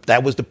purpose.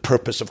 That was the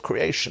purpose of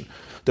creation.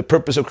 The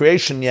purpose of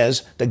creation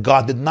is that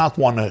God did not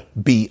want to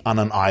be on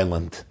an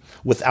island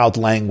without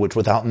language,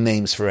 without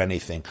names for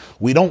anything.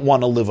 We don't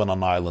want to live on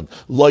an island.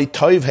 Lo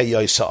toiv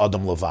heyoisa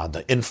adam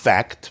levada. In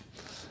fact,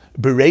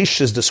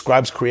 Bereshis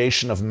describes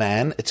creation of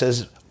man. It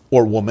says,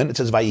 or woman. It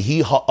says,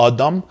 "Vayihi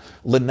ha'adam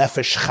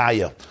lenefesh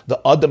chaya."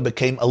 The Adam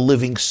became a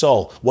living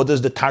soul. What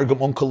does the Targum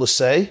Onkelos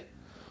say?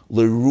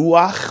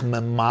 Leruach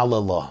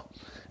memalala,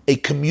 a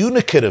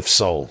communicative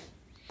soul.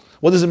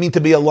 What does it mean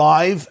to be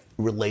alive?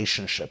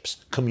 Relationships,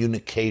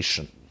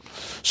 communication.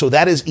 So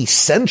that is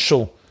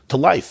essential to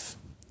life.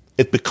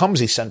 It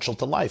becomes essential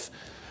to life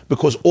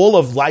because all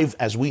of life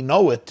as we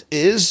know it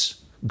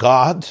is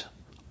God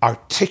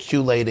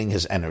articulating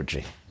his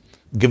energy,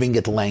 giving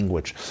it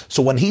language.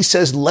 So when he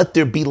says, let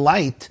there be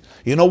light,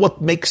 you know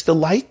what makes the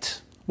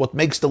light? What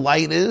makes the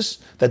light is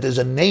that there's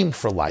a name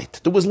for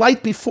light. There was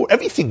light before.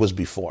 Everything was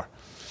before.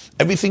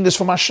 Everything is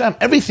from Hashem.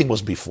 Everything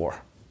was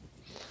before.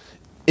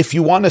 If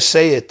you want to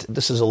say it,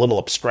 this is a little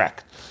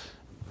abstract.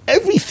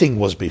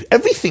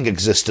 Everything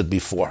existed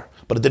before,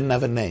 but it didn't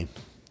have a name.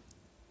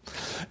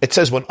 It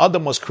says when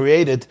Adam was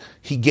created,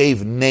 he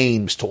gave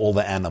names to all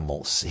the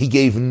animals. He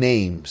gave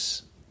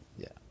names.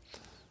 Yeah.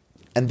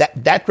 And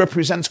that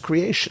represents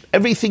creation.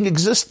 Everything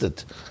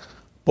existed,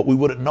 but we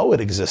wouldn't know it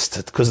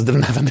existed because it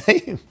didn't have a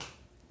name.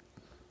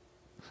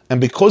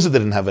 And because it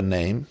didn't have a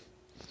name,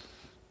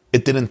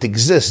 it didn't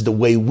exist the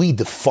way we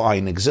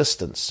define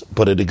existence,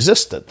 but it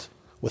existed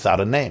without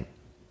a name.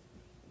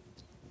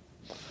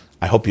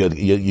 I hope you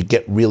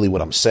get really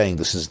what I'm saying.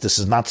 This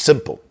is not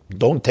simple.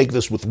 Don't take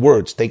this with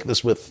words. Take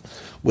this with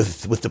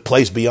the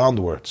place beyond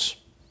words.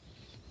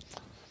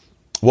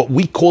 What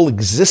we call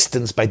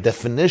existence by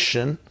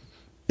definition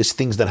is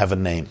things that have a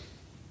name.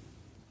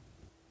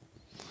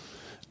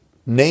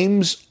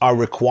 Names are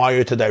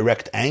required to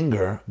direct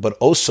anger, but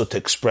also to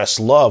express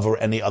love or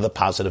any other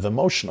positive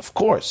emotion, of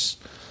course.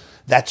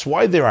 That's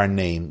why there are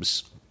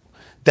names.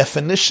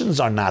 Definitions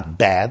are not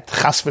bad.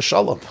 Chas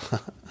v'shalom.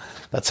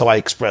 That's how I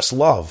express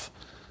love.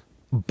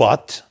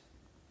 But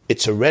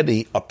it's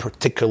already a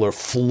particular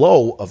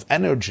flow of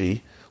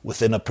energy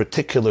within a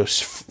particular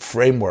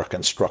framework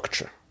and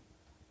structure.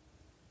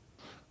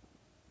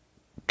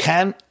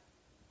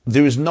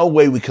 There is no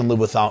way we can live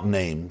without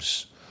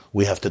names.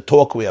 We have to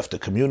talk, we have to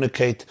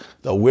communicate.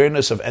 The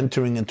awareness of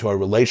entering into a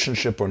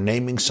relationship or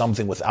naming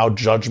something without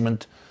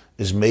judgment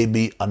is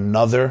maybe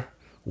another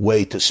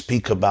way to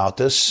speak about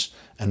this,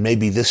 and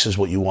maybe this is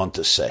what you want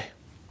to say.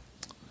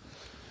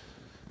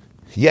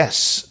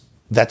 Yes,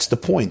 that's the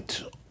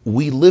point.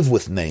 We live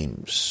with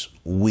names.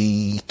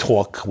 We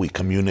talk, we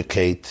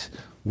communicate,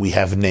 we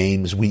have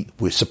names.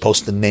 We're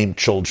supposed to name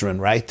children,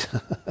 right?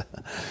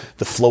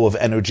 The flow of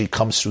energy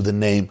comes through the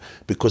name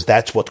because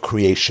that's what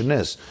creation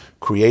is.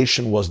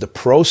 Creation was the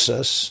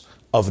process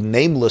of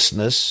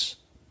namelessness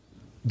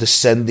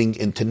descending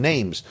into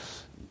names.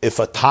 If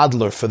a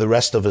toddler for the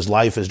rest of his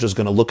life is just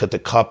going to look at the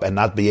cup and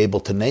not be able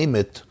to name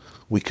it,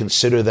 we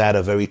consider that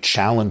a very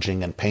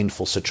challenging and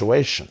painful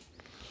situation.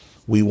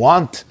 We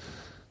want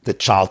the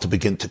child to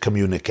begin to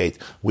communicate.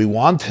 We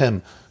want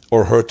him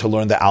or her to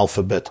learn the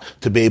alphabet,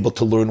 to be able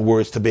to learn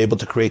words, to be able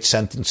to create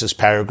sentences,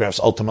 paragraphs,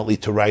 ultimately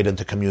to write and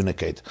to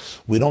communicate.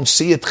 We don't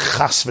see it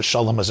chas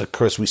v'shalom as a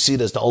curse. We see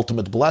it as the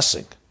ultimate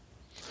blessing.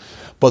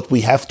 But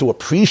we have to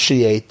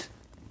appreciate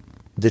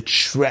the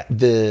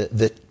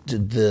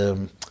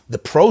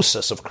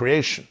process of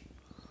creation.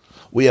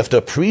 We have to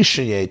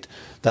appreciate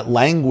that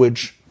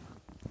language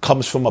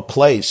comes from a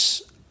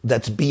place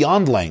that's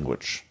beyond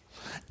language.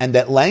 And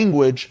that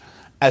language,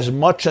 as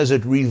much as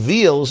it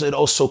reveals, it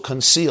also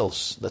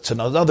conceals. That's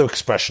another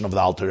expression of the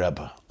Alter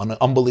Rebbe, an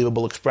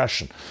unbelievable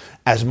expression.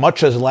 As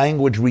much as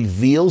language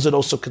reveals, it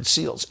also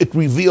conceals. It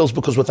reveals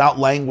because without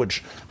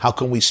language, how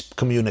can we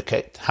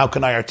communicate? How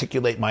can I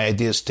articulate my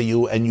ideas to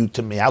you and you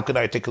to me? How can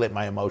I articulate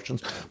my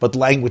emotions? But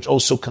language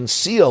also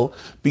conceal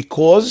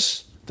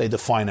because they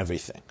define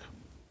everything.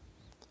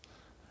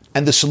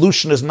 And the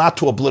solution is not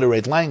to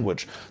obliterate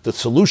language. The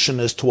solution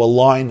is to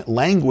align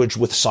language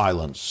with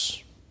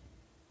silence.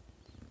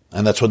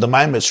 And that's what the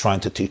Maimon is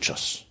trying to teach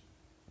us.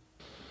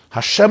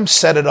 Hashem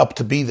set it up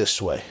to be this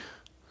way.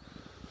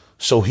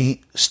 So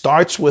he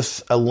starts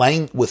with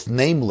with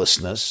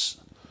namelessness,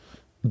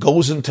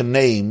 goes into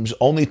names,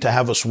 only to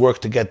have us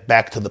work to get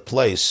back to the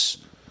place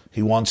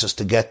he wants us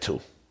to get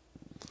to.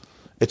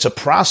 It's a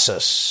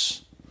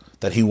process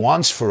that he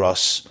wants for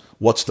us.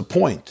 What's the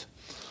point?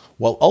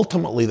 Well,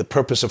 ultimately, the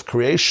purpose of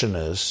creation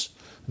is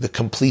the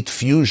complete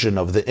fusion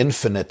of the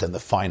infinite and the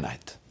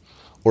finite,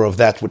 or of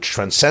that which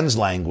transcends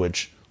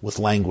language with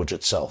language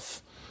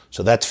itself.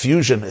 So that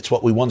fusion, it's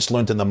what we once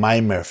learned in the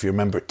Maimer. If you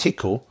remember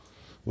Tiku,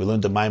 we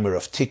learned the Maimer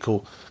of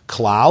Tiku,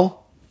 Klal,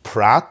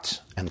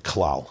 Prat, and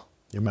Klal.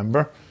 You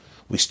remember?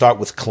 We start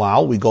with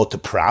Klal, we go to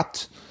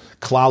Prat.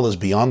 Klal is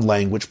beyond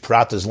language,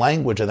 Prat is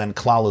language, and then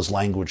Klal is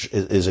language,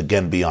 is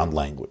again beyond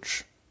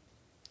language.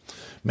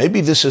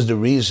 Maybe this is the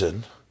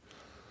reason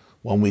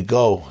When we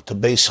go to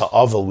Beis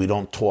Ha'avel, we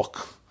don't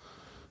talk.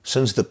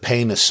 Since the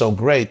pain is so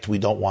great, we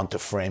don't want to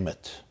frame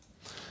it.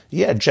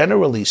 Yeah,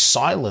 generally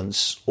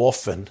silence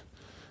often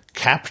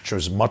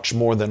captures much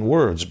more than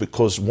words,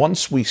 because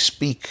once we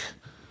speak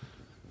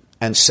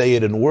and say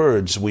it in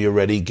words, we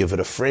already give it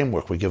a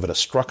framework, we give it a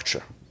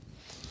structure.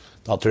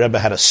 The Alter Rebbe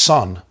had a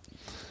son,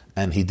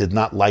 and he did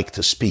not like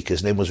to speak.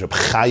 His name was Reb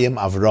Chaim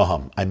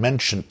Avraham. I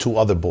mentioned two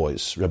other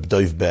boys, Reb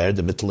Dov Ber,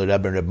 the Mittler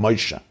Rebbe, and Reb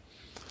Moshe.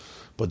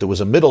 But there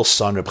was a middle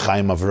son, Reb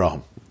Chaim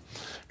Avraham.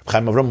 Reb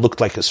Chaim Avraham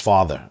looked like his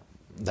father.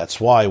 That's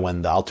why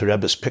when the Alter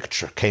Rebbe's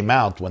picture came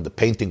out, when the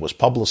painting was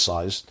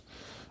publicized,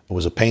 it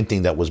was a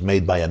painting that was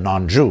made by a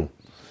non-Jew.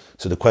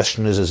 So the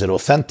question is it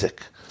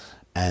authentic?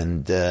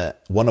 And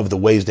one of the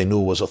ways they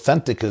knew it was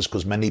authentic is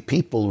because many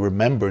people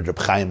remembered Reb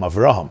Chaim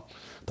Avraham,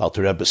 the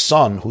Alter Rebbe's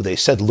son, who they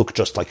said looked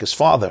just like his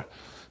father.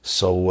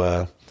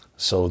 So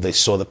they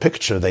saw the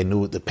picture, they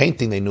knew the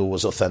painting, they knew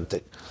was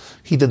authentic.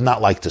 He did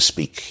not like to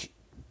speak.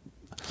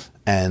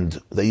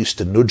 And they used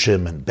to nudge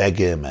him and beg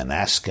him and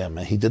ask him,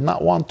 and he did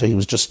not want to. He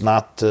was just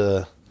not,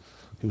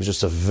 he was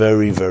just a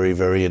very, very,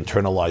 very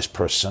internalized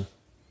person.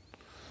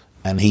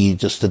 And he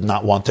just did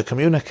not want to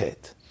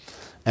communicate.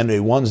 Anyway,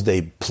 once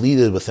they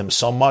pleaded with him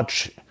so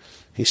much,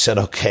 he said,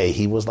 okay,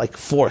 he was like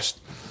forced.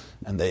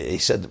 And he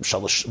said,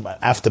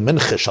 after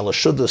Mincha,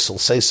 Shalashudus will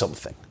say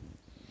something.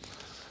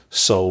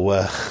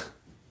 So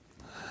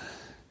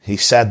he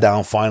sat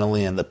down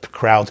finally, and the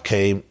crowd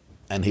came,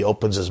 and he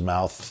opens his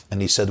mouth,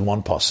 and he said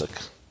one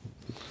pasuk.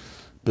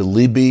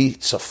 Belibi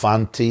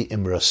tzafanti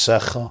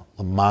imrasecha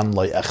leman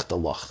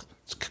lo'echtalach.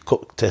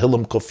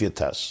 Tehillim Kuf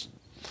Yates.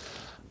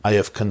 I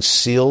have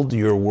concealed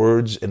your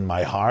words in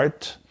my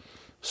heart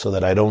so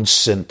that I don't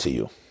sin to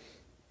you.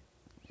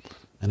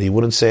 And he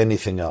wouldn't say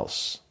anything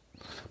else.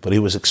 But he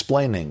was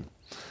explaining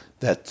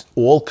that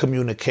all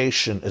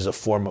communication is a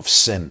form of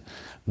sin.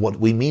 What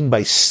we mean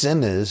by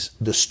sin is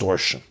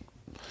distortion.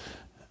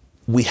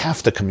 We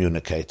have to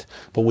communicate,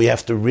 but we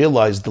have to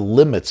realize the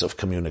limits of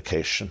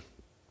communication.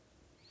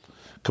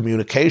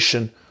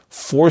 Communication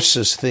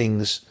forces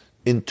things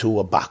into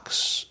a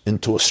box,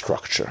 into a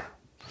structure,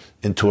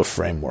 into a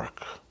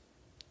framework.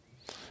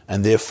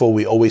 And therefore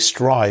we always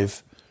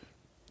strive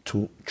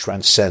to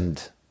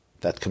transcend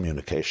that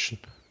communication.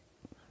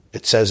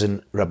 It says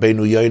in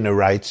Rabbeinu Yoina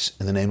writes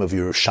in the name of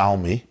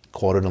Yerushalmi,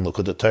 quoted in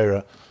Likkutei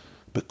Torah,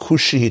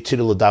 "Bekushi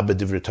hitiru l'daber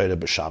divrei Torah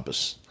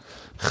b'Shabbos."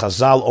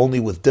 Chazal only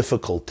with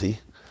difficulty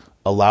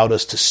allowed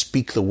us to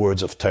speak the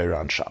words of Torah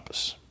on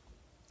Shabbos.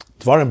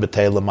 Dvarim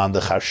b'tei leman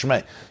dechar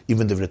shmei,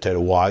 even divrei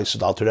Torah. Why? So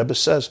the Alter Rebbe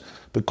says,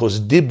 because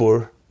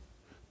dibur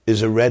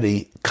is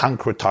already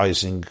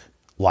concretizing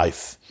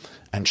life,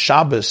 and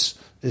Shabbos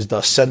is the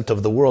ascent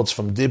of the worlds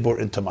from dibur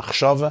into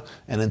machshava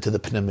and into the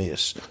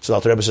pnimiyus. So the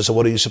Alter Rebbe says, so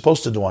what are you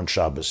supposed to do on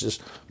Shabbos?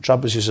 On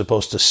Shabbos you're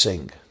supposed to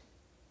sing.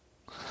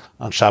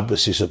 On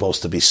Shabbos you're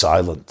supposed to be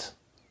silent.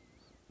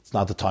 It's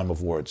not the time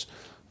of words.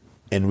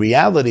 In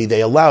reality, they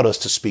allowed us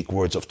to speak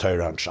words of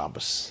Torah on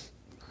Shabbos,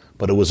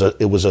 but it was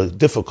a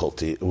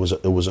difficulty. It was a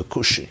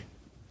kushi.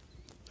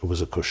 It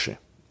was a kushi.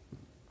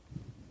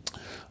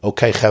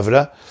 Okay,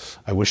 Chevra,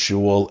 I wish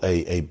you all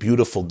a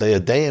beautiful day, a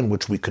day in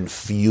which we can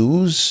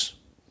fuse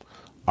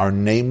our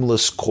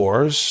nameless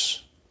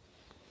cores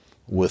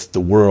with the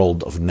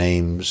world of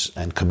names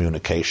and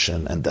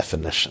communication and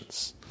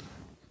definitions.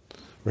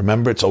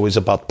 Remember, it's always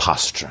about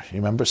posture. You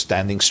remember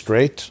standing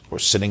straight or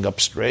sitting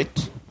up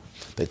straight?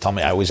 They tell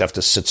me I always have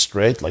to sit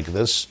straight like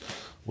this,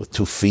 with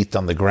 2 feet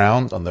on the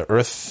ground, on the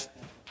earth.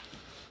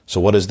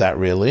 So what is that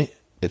really?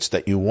 It's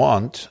that you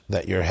want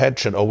that your head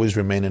should always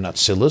remain in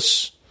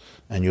Atzilus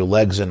and your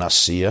legs in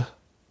Asiya.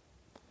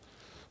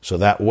 So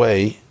that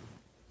way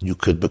you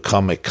could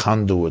become a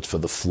conduit for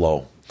the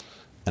flow.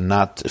 And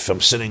not, if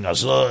I'm sitting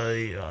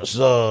azay,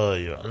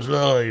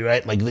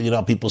 right?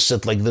 Like, people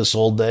sit like this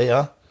all day,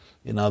 huh?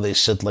 They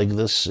sit like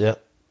this, yeah.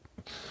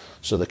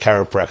 So the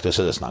chiropractor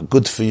says it's not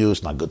good for you,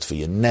 it's not good for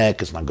your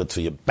neck, it's not good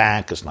for your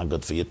back, it's not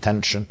good for your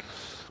tension.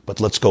 But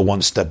let's go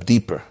one step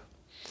deeper.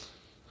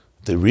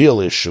 The real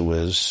issue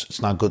is,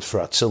 it's not good for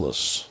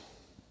Atzilus.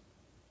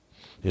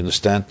 You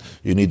understand?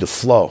 You need the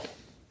flow.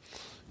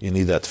 You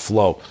need that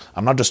flow.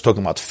 I'm not just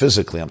talking about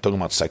physically, I'm talking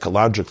about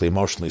psychologically,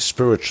 emotionally,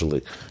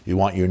 spiritually. You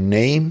want your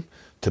name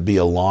to be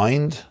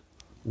aligned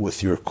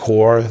with your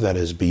core that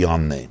is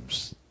beyond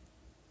names.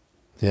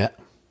 Yeah.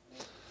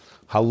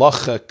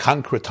 Halacha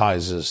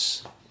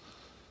concretizes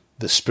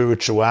the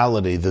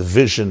spirituality, the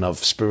vision of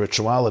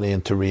spirituality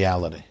into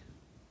reality.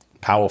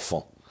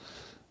 Powerful.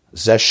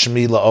 Zeh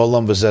Shmi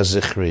la'olam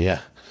v'zeh zichri. Yeah.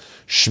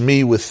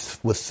 Shmi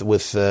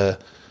with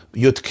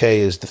Yud K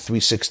is the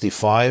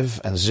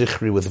 365, and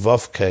Zichri with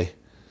Vav K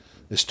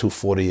is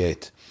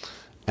 248.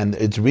 And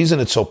the reason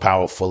it's so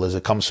powerful is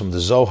it comes from the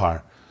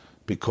Zohar,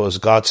 because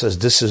God says,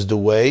 this is the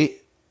way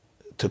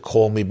to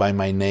call me by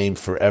my name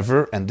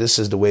forever, and this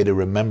is the way to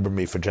remember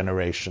me for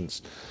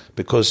generations.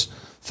 Because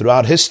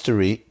throughout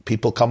history,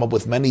 people come up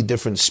with many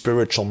different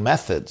spiritual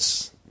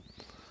methods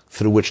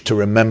through which to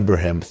remember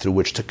Him, through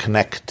which to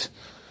connect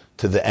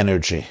to the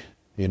energy.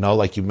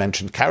 Like you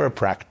mentioned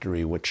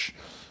chiropractic, which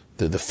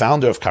The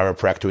founder of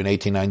chiropractic in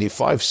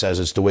 1895 says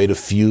it's the way to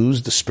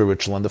fuse the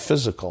spiritual and the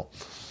physical.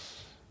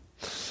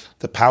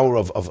 The power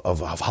of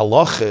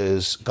halacha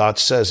is, God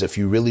says, if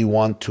you really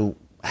want to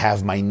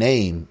have my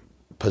name,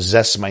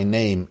 possess my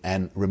name,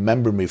 and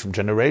remember me from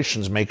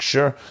generations, make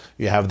sure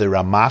you have the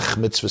Ramach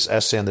mitzvahs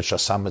essay and the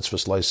Shasam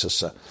mitzvahs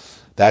loisasa.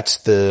 That's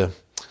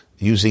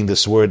using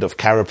this word of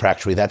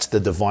chiropractic, that's the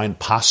divine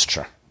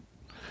posture.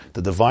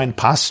 The divine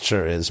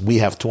posture is, we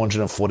have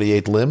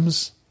 248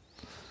 limbs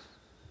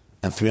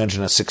and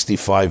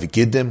 365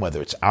 giddim,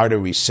 whether it's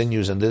arteries,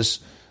 sinews, and this,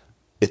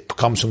 it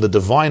comes from the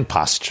divine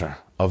posture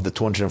of the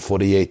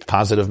 248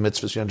 positive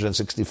mitzvahs,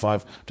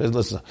 365.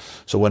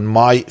 So when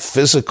my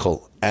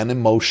physical and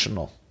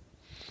emotional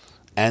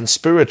and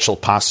spiritual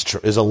posture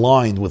is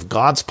aligned with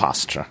God's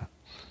posture,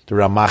 the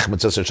Ramach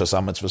mitzvah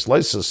Shasam mitzvahs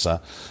loisasa,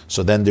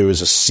 so then there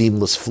is a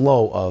seamless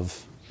flow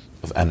of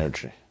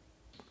energy.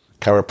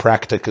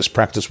 Chiropractic is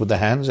practiced with the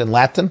hands in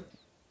Latin.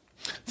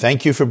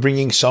 Thank you for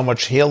bringing so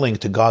much healing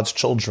to God's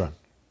children.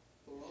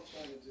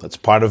 That's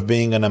part of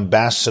being an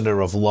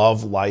ambassador of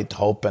love, light,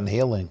 hope, and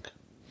healing.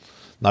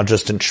 Not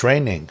just in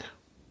training,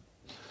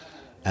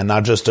 and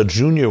not just a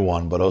junior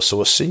one, but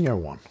also a senior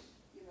one.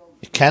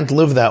 You can't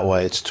live that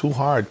way. It's too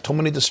hard, too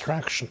many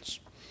distractions.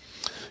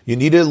 You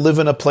need to live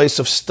in a place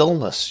of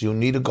stillness. You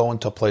need to go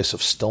into a place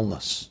of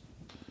stillness.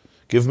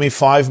 Give me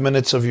 5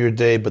 minutes of your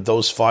day, but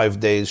those 5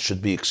 days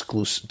should be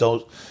exclusive.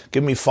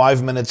 Give me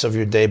 5 minutes of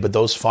your day, but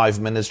those 5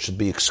 minutes should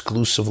be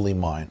exclusively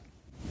mine.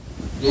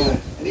 Yeah,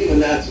 and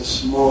even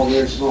that's a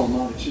very small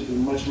amount. It should be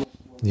much more.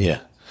 Yeah,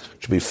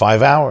 it should be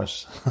 5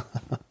 hours.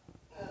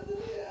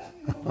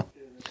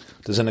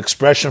 There's an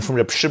expression from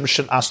Reb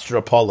Shimshon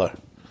Astropoler.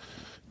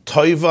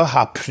 Toiva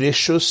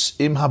ha-prishus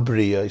im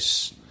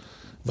ha-briyos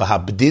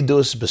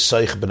v'ha-bdidus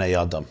b'soich b'nei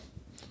adam.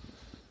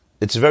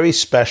 It's very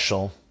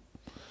special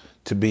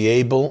to be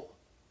able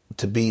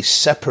to be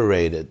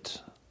separated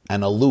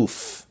and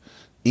aloof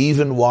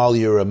even while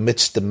you're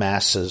amidst the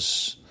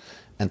masses,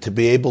 and to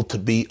be able to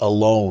be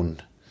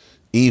alone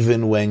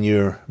even when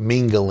you're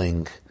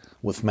mingling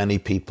with many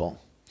people.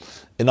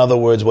 In other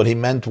words, what he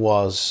meant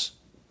was,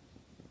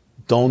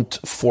 don't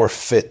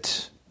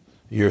forfeit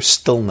your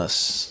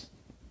stillness.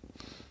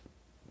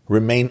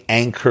 Remain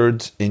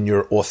anchored in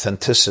your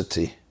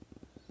authenticity,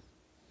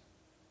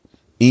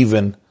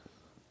 even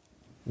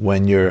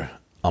when you're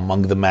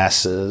among the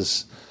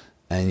masses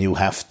and you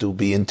have to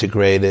be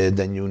integrated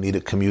and you need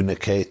to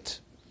communicate.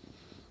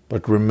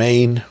 But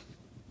remain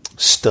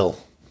still.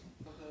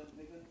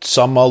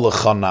 Tzama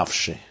lecha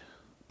nafshi.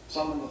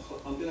 I'm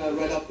going to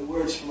write out the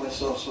words for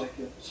myself so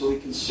we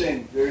can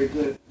sing. Very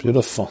good.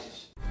 Beautiful.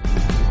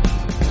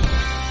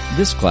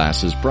 This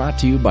class is brought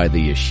to you by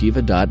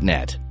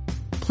theyeshiva.net.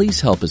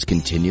 Please help us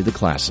continue the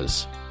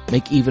classes.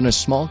 Make even a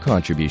small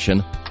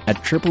contribution at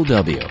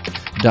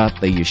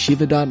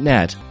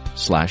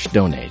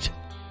www.theyeshiva.net/donate.